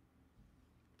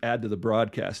add to the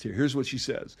broadcast here. Here's what she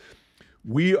says.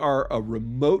 We are a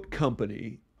remote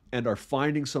company and are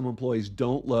finding some employees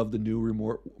don't love the new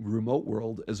remote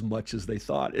world as much as they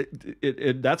thought.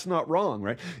 That's not wrong,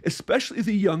 right? Especially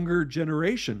the younger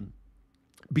generation,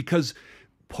 because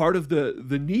part of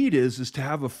the need is to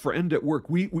have a friend at work.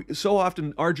 We so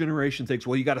often our generation thinks,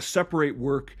 well, you got to separate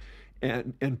work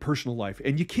and personal life,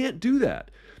 and you can't do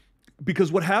that,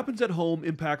 because what happens at home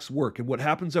impacts work, and what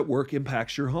happens at work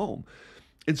impacts your home,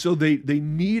 and so they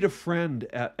need a friend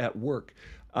at work.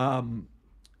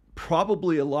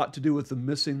 Probably a lot to do with the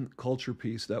missing culture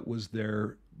piece that was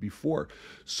there before.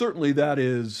 Certainly that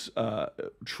is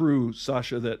true,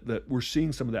 Sasha, that we're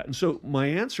seeing some of that. And so my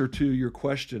answer to your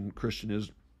question, Christian,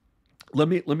 is let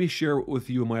me share with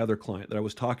you my other client that I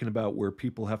was talking about, where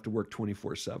people have to work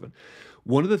 24/7.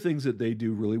 One of the things that they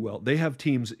do really well, they have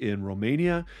teams in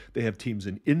Romania, they have teams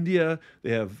in India,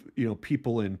 they have, you know,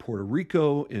 people in Puerto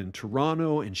Rico, in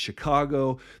Toronto, in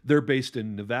Chicago. They're based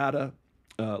in Nevada.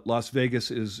 Las Vegas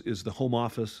is the home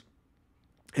office.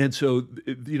 And so,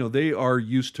 you know, they are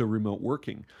used to remote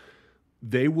working.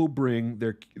 They will bring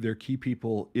their key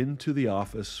people into the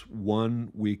office 1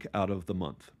 week out of the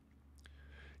month.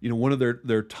 You know, one of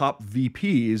their top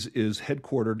VPs is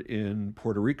headquartered in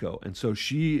Puerto Rico. And so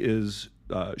she's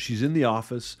in the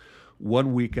office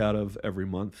 1 week out of every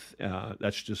month.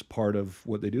 That's just part of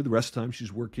what they do. The rest of the time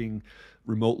she's working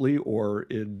remotely or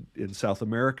in South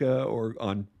America or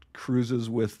on cruises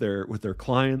with their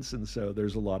clients, and so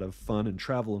there's a lot of fun and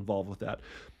travel involved with that.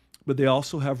 But they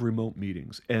also have remote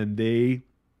meetings, and they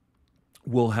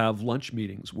will have lunch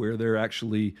meetings where they're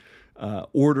actually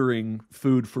ordering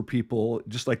food for people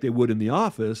just like they would in the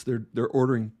office. They're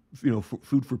ordering, you know,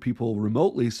 food for people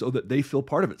remotely so that they feel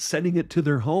part of it, sending it to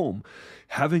their home,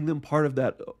 having them part of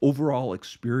that overall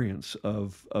experience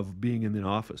of being in the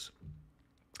office.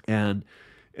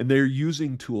 And they're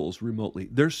using tools remotely.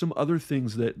 There's some other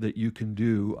things that you can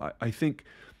do, I think,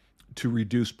 to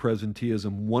reduce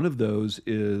presenteeism. One of those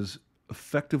is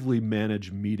effectively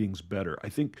manage meetings better. I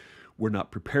think we're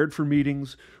not prepared for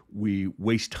meetings. We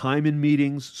waste time in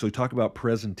meetings. So we talk about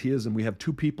presenteeism. We have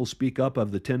 2 people speak up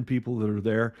of the 10 people that are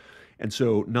there. And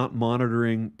so not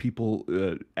monitoring people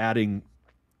adding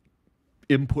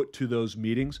input to those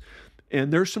meetings.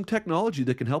 And there's some technology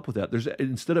that can help with that.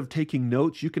 Instead of taking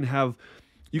notes, you can have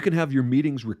your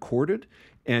meetings recorded,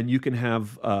 and you can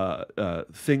have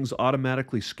things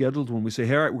automatically scheduled. When we say,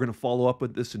 hey, all right, we're going to follow up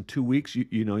with this in 2 weeks,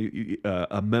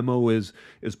 a memo is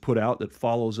put out that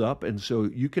follows up. And so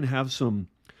you can have some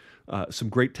some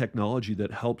great technology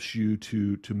that helps you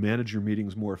to manage your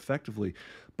meetings more effectively,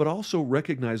 but also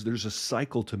recognize there's a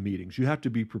cycle to meetings. You have to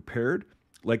be prepared.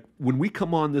 Like when we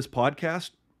come on this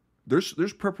podcast,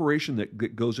 there's preparation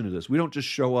that goes into this. We don't just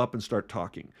show up and start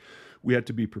talking. We have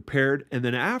to be prepared, and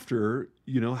then after,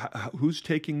 who's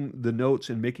taking the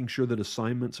notes and making sure that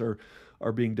assignments are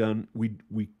being done.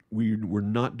 We're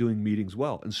not doing meetings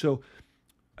well, and so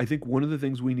I think one of the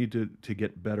things we need to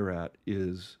get better at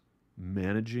is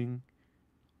managing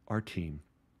our team,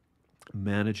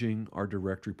 managing our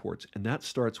direct reports, and that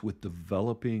starts with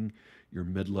developing your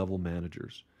mid-level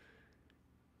managers.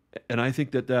 And I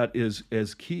think that is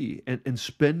as key, and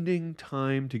spending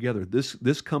time together.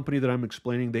 This company that I'm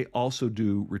explaining, they also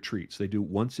do retreats. They do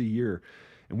once a year,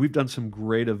 and we've done some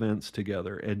great events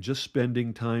together. And just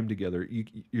spending time together.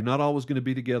 You're not always going to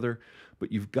be together, but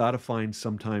you've got to find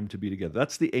some time to be together.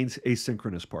 That's the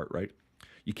asynchronous part, right?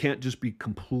 You can't just be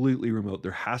completely remote.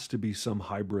 There has to be some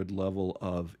hybrid level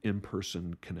of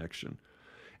in-person connection.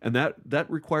 And that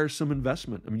requires some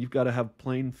investment. I mean, you've got to have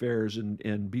plane fares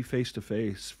and be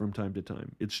face-to-face from time to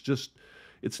time.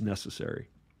 It's necessary.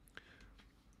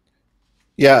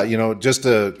 Yeah, just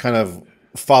to kind of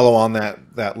follow on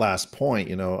that last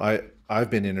point,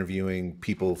 I've been interviewing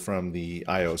people from the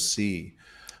IOC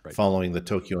Right. following the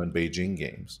Tokyo and Beijing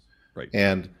games. Right.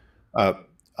 And,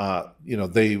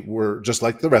 they were, just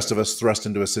like the rest of us, thrust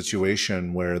into a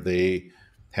situation where they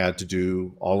had to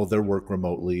do all of their work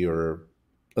remotely, or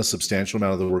a substantial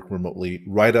amount of the work remotely,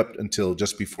 right up until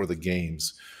just before the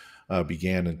games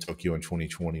began in Tokyo in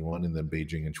 2021 and then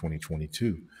Beijing in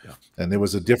 2022. Yeah. And there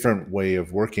was a different way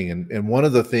of working. And one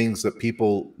of the things that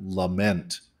people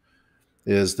lament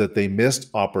is that they missed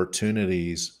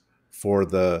opportunities for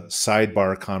the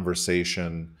sidebar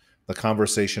conversation, the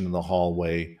conversation in the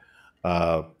hallway,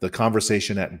 the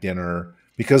conversation at dinner,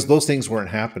 because those things weren't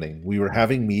happening. We were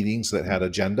having meetings that had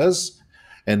agendas,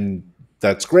 and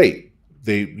that's great.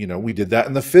 We did that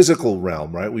in the physical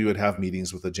realm, right? We would have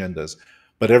meetings with agendas,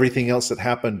 but everything else that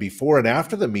happened before and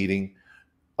after the meeting,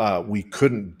 we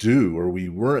couldn't do, or we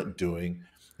weren't doing.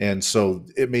 And so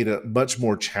it made it much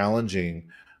more challenging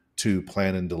to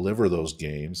plan and deliver those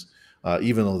games,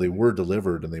 even though they were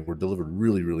delivered, and they were delivered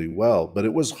really, really well. But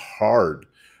it was hard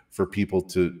for people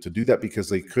to do that because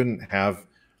they couldn't have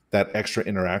that extra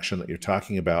interaction that you're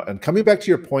talking about. And coming back to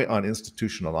your point on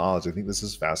institutional knowledge, I think this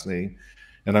is fascinating.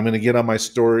 And I'm going to get on my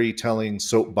storytelling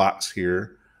soapbox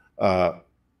here. But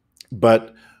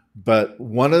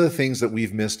one of the things that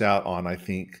we've missed out on, I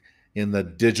think, in the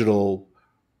digital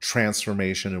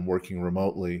transformation and working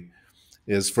remotely,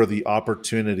 is for the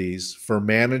opportunities for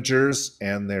managers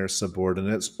and their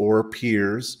subordinates or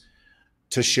peers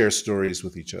to share stories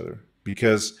with each other.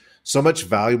 Because so much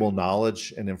valuable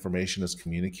knowledge and information is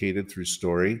communicated through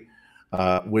story,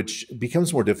 which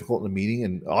becomes more difficult in a meeting.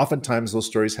 And oftentimes those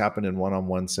stories happen in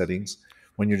one-on-one settings,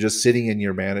 when you're just sitting in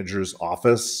your manager's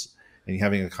office and you're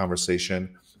having a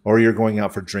conversation, or you're going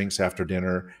out for drinks after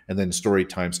dinner, and then story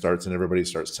time starts and everybody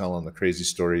starts telling the crazy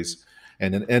stories.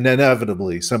 And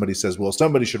inevitably somebody says, well,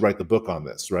 somebody should write the book on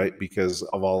this, right? Because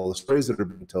of all the stories that are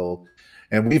being told.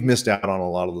 And we've missed out on a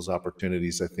lot of those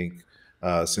opportunities, I think,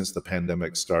 since the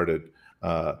pandemic started.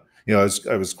 I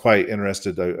was quite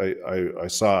interested. I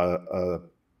saw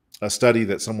a study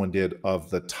that someone did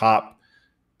of the top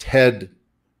TED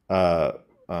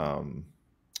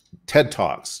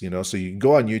Talks. So you can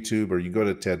go on YouTube, or you go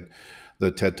to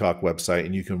the TED Talk website,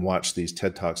 and you can watch these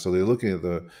TED Talks. So they're looking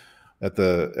at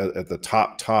the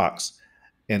top talks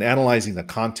and analyzing the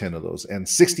content of those. And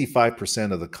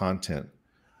 65% of the content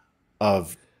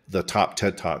of the top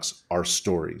TED Talks are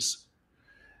stories.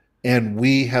 And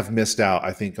we have missed out,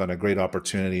 I think, on a great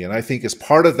opportunity. And I think as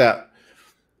part of that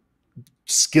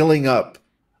skilling up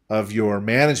of your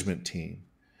management team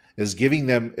is giving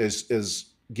them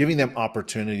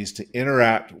opportunities to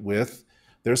interact with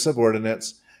their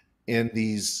subordinates in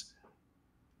these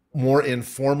more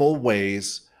informal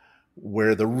ways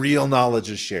where the real knowledge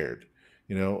is shared.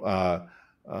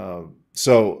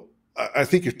 So I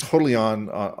think you're totally on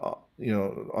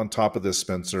top of this,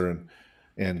 Spencer.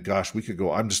 And gosh, we could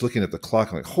go. I'm just looking at the clock.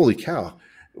 I'm like, holy cow,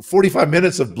 45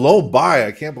 minutes have blown by.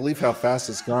 I can't believe how fast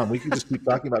it's gone. We could just keep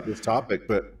talking about this topic.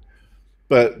 But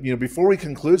before we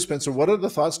conclude, Spencer, what other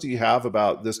thoughts do you have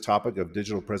about this topic of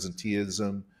digital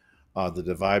presenteeism, the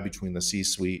divide between the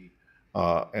C-suite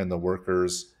and the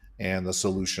workers, and the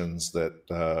solutions that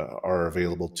are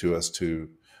available to us to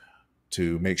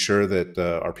make sure that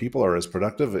our people are as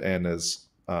productive and as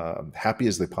happy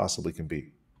as they possibly can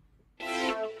be?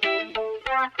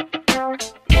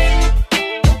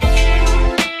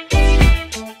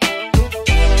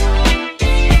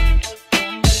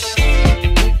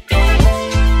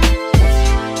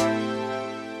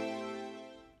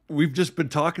 we've just been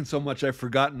talking so much, I've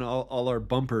forgotten all our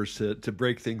bumpers to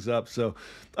break things up. So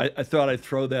I thought I'd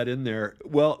throw that in there.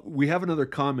 Well, we have another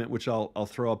comment, which I'll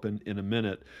throw up in a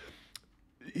minute.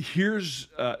 Here's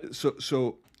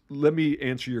so let me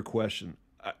answer your question.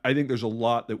 I think there's a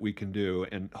lot that we can do,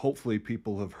 and hopefully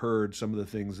people have heard some of the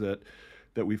things that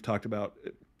we've talked about.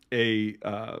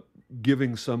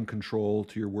 Giving some control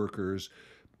to your workers,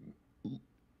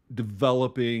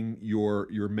 developing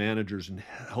your managers and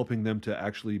helping them to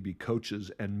actually be coaches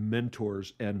and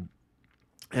mentors, and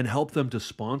help them to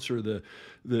sponsor the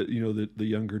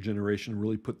younger generation,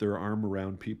 really put their arm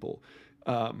around people.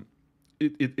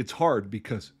 It's hard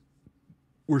because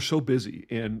we're so busy,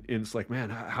 and it's like, man,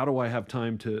 how do I have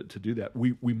time to do that?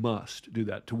 We must do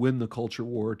that to win the culture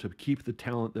war, to keep the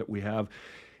talent that we have,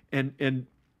 and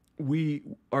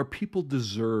our people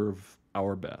deserve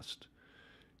our best.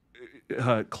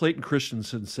 Clayton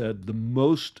Christensen said I'm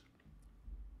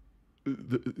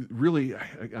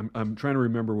trying to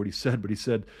remember what he said, but he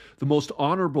said the most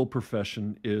honorable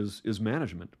profession is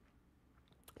management.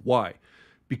 Why?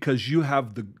 Because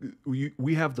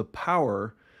we have the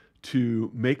power to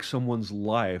make someone's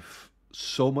life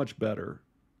so much better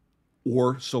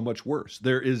or so much worse.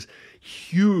 There is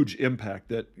huge impact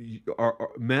that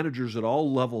our managers at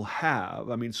all level have.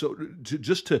 I mean, so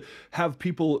just to have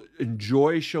people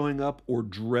enjoy showing up or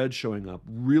dread showing up,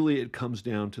 really it comes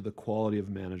down to the quality of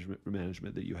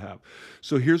management that you have.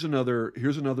 So here's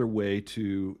another way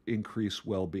to increase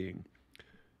well-being.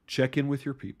 Check in with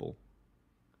your people.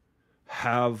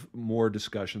 Have more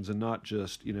discussions, and not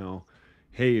just,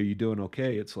 hey, are you doing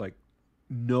okay? It's like,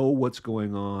 know what's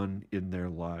going on in their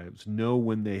lives. Know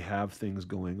when they have things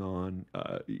going on,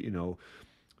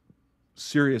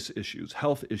 serious issues,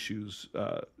 health issues,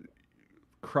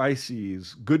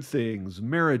 crises, good things,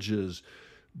 marriages.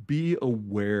 Be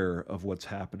aware of what's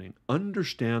happening.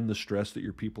 Understand the stress that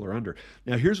your people are under.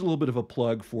 Now, here's a little bit of a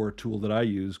plug for a tool that I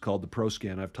use called the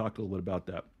ProScan. I've talked a little bit about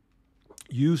that.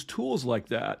 Use tools like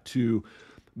that to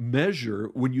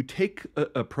measure. When you take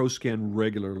a ProScan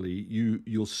regularly,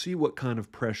 you'll see what kind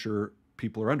of pressure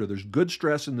people are under. There's good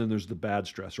stress, and then there's the bad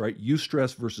stress, right?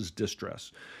 Eustress versus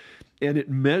distress. And it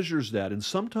measures that. And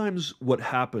sometimes what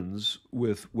happens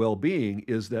with well-being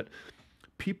is that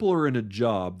people are in a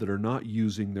job that are not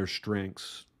using their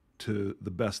strengths to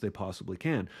the best they possibly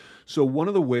can. So one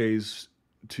of the ways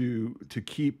to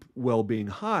keep well-being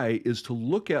high is to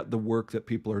look at the work that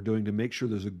people are doing to make sure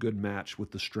there's a good match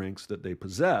with the strengths that they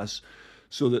possess,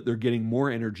 so that they're getting more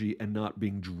energy and not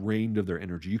being drained of their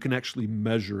energy. You can actually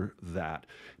measure that.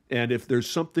 And if there's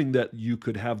something that you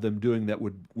could have them doing that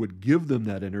would give them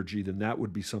that energy, then that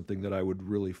would be something that I would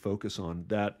really focus on.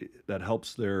 That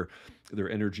helps their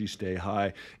energy stay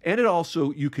high. And it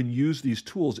also, you can use these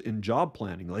tools in job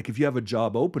planning. Like if you have a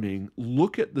job opening,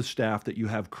 look at the staff that you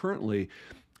have currently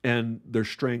and their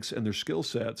strengths and their skill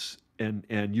sets,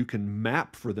 and you can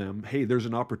map for them, hey, there's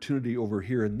an opportunity over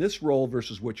here in this role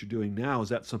versus what you're doing now. Is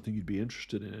that something you'd be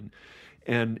interested in?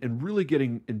 And really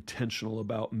getting intentional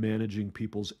about managing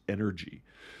people's energy.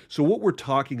 So what we're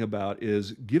talking about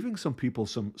is giving some people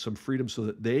some freedom so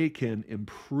that they can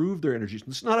improve their energy.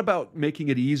 It's not about making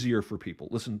it easier for people.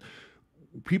 Listen,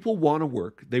 people want to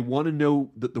work. They want to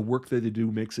know that the work that they do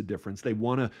makes a difference. They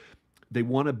want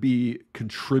to be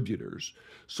contributors.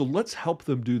 So let's help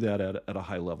them do that at a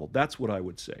high level. That's what I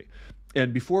would say.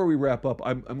 And before we wrap up,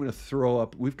 I'm going to throw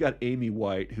up, we've got Amy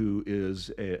White, who is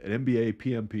an MBA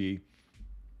PMP,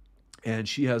 and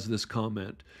she has this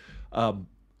comment.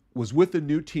 Was with a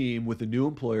new team, with a new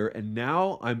employer, and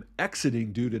now I'm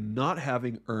exiting due to not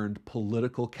having earned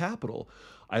political capital.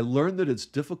 I learned that it's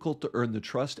difficult to earn the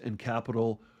trust and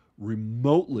capital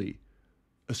remotely,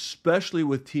 especially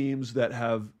with teams that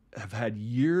have had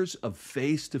years of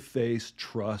face-to-face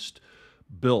trust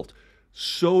built.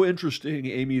 So interesting,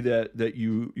 Amy, that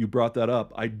you brought that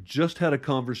up. I just had a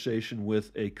conversation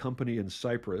with a company in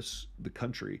Cyprus, the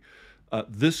country,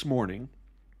 this morning.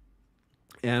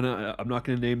 And I'm not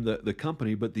going to name the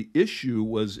company, but the issue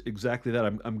was exactly that.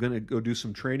 I'm going to go do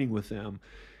some training with them.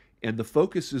 And the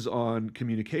focus is on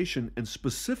communication, and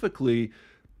specifically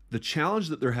the challenge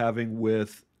that they're having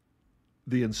with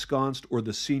the ensconced or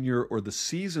the senior or the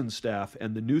seasoned staff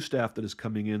and the new staff that is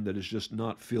coming in that is just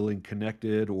not feeling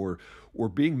connected or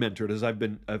being mentored, as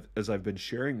I've been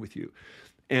sharing with you.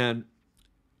 And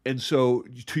so,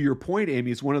 to your point,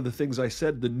 Amy, it's one of the things I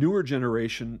said. The newer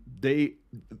generation,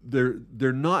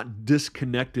 they're not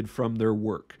disconnected from their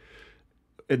work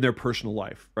in their personal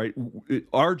life, right?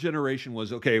 Our generation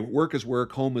was, okay, work is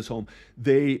work, home is home.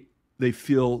 They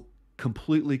feel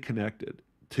completely connected.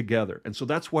 together. And so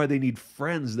that's why they need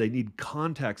friends, they need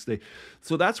contacts.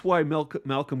 So that's why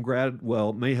Malcolm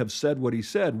Gladwell may have said what he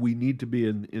said. We need to be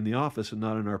in the office and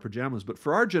not in our pajamas. But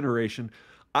for our generation,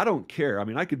 I don't care. I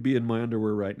mean, I could be in my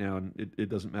underwear right now and it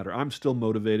doesn't matter. I'm still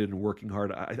motivated and working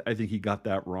hard. I think he got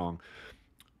that wrong.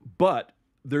 But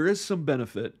there is some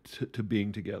benefit to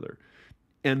being together.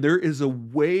 And there is a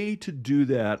way to do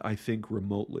that, I think,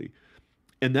 remotely.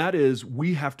 And that is,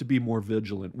 we have to be more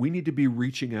vigilant. We need to be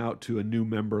reaching out to a new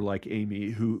member like Amy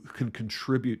who can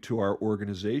contribute to our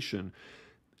organization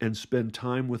and spend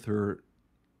time with her,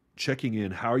 checking in.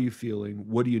 How are you feeling?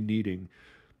 What are you needing?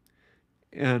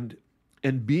 And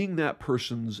being that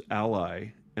person's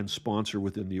ally and sponsor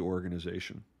within the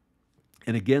organization.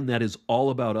 And again, that is all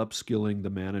about upskilling the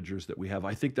managers that we have.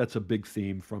 I think that's a big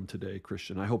theme from today,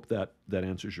 Christian. I hope that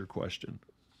answers your question.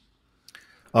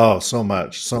 Oh, so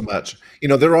much, so much.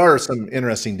 There are some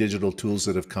interesting digital tools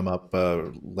that have come up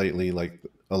lately, like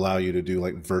allow you to do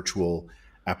like virtual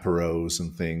aperos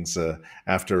and things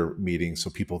after meetings, so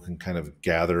people can kind of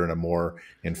gather in a more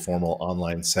informal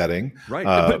online setting. Right.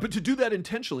 But to do that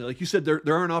intentionally, like you said, there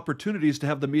aren't opportunities to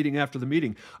have the meeting after the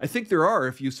meeting. I think there are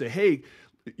if you say, hey,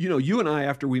 you and I,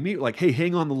 after we meet, like, hey,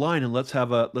 hang on the line and let's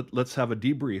have a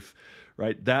debrief,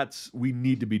 right? We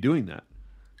need to be doing that.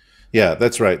 Yeah,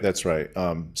 that's right. That's right.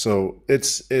 So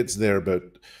it's there, but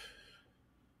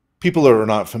people are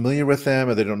not familiar with them,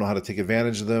 or they don't know how to take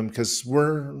advantage of them because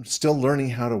we're still learning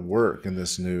how to work in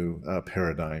this new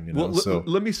paradigm. Well, so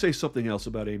let me say something else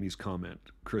about Amy's comment,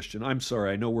 Christian. I'm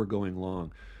sorry, I know we're going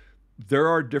long. There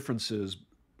are differences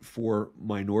for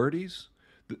minorities.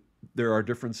 There are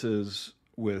differences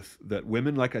with that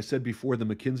women, like I said before, the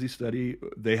McKinsey study,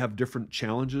 they have different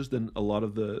challenges than a lot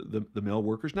of the male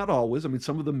workers. Not always. I mean,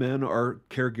 some of the men are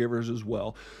caregivers as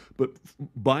well. But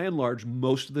by and large,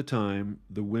 most of the time,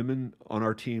 the women on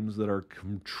our teams that are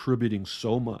contributing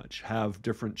so much have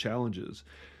different challenges.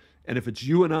 And if it's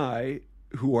you and I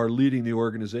who are leading the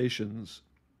organizations,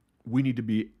 we need to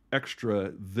be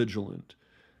extra vigilant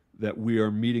that we are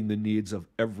meeting the needs of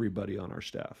everybody on our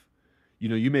staff.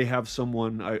 You may have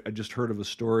someone, I just heard of a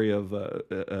story of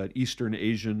an Eastern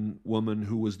Asian woman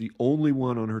who was the only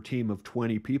one on her team of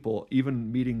 20 people,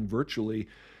 even meeting virtually.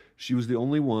 She was the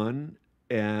only one,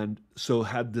 and so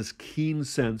had this keen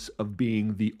sense of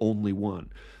being the only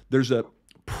one. There's a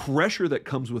pressure that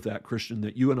comes with that, Christian,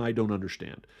 that you and I don't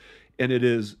understand. And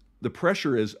the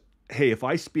pressure is, hey, if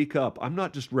I speak up, I'm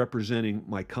not just representing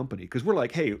my company. Because we're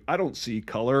like, hey, I don't see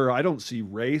color, I don't see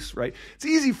race, right? It's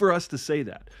easy for us to say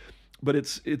that. But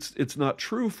it's not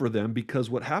true for them, because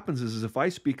what happens is if I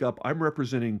speak up, I'm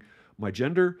representing my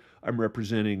gender, I'm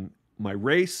representing my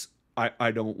race.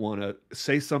 I don't want to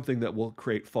say something that will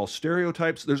create false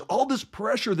stereotypes. There's all this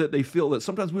pressure that they feel that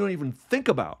sometimes we don't even think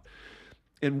about.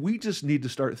 And we just need to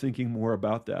start thinking more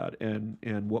about that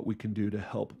and what we can do to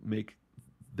help make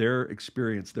their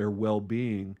experience, their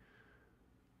well-being,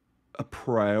 a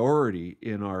priority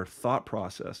in our thought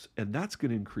process. And that's going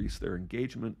to increase their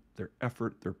engagement, their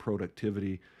effort, their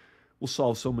productivity. We'll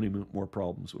solve so many more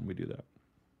problems when we do that.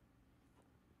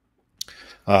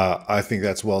 I think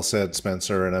that's well said,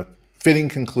 Spencer, and a fitting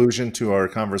conclusion to our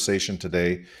conversation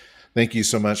today. Thank you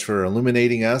so much for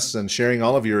illuminating us and sharing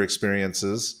all of your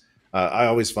experiences. I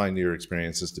always find your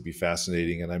experiences to be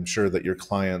fascinating, and I'm sure that your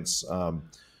clients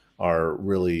are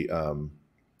really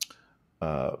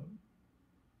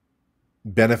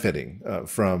benefiting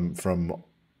from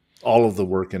all of the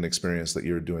work and experience that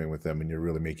you're doing with them, and you're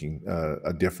really making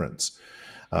a difference,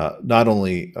 not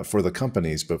only for the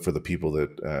companies, but for the people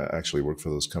that actually work for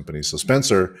those companies. So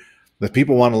Spencer, if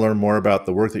people want to learn more about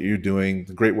the work that you're doing,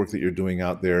 the great work that you're doing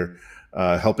out there,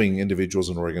 helping individuals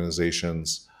and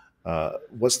organizations,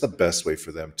 what's the best way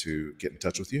for them to get in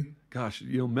touch with you? Gosh,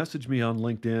 message me on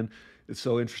LinkedIn. It's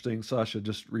so interesting. Sasha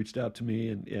just reached out to me,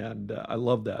 and I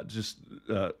love that. Just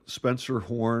Spencer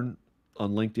Horn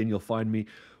on LinkedIn, you'll find me,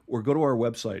 or go to our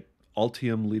website,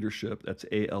 Altium Leadership. That's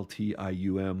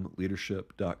ALTIUM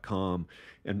leadership.com.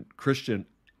 And Christian,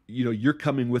 you're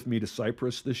coming with me to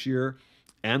Cyprus this year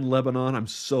and Lebanon. I'm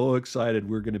so excited.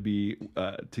 We're going to be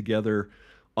together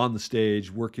on the stage,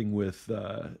 working with,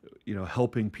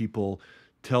 helping people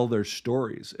tell their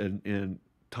stories and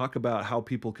talk about how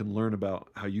people can learn about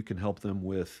how you can help them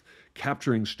with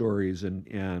capturing stories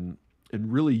and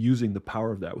really using the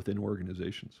power of that within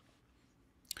organizations.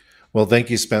 Well, thank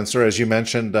you, Spencer. As you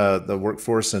mentioned, the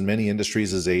workforce in many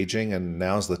industries is aging, and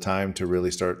now's the time to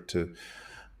really start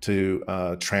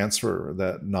to transfer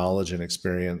that knowledge and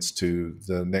experience to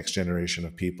the next generation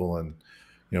of people. And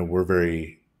we're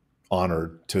very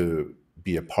honored to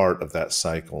be a part of that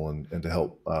cycle and to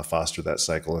help foster that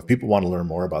cycle. If people want to learn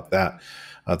more about that,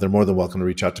 they're more than welcome to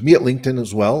reach out to me at LinkedIn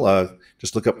as well.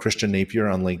 Just look up Christian Napier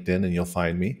on LinkedIn and you'll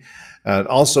find me. And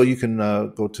also you can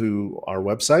go to our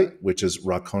website, which is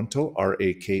Rakonto,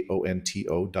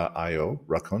 rakonto.io,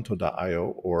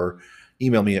 rakonto.io, or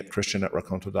email me at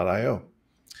christian@rakonto.io.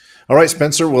 All right,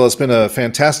 Spencer. Well, it's been a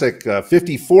fantastic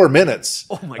 54 minutes.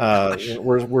 Oh my gosh.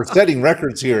 We're setting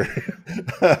records here.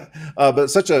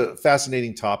 But such a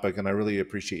fascinating topic, and I really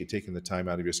appreciate you taking the time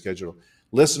out of your schedule.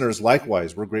 Listeners,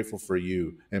 likewise, we're grateful for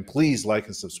you. And please like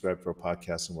and subscribe to our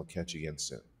podcast, and we'll catch you again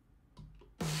soon.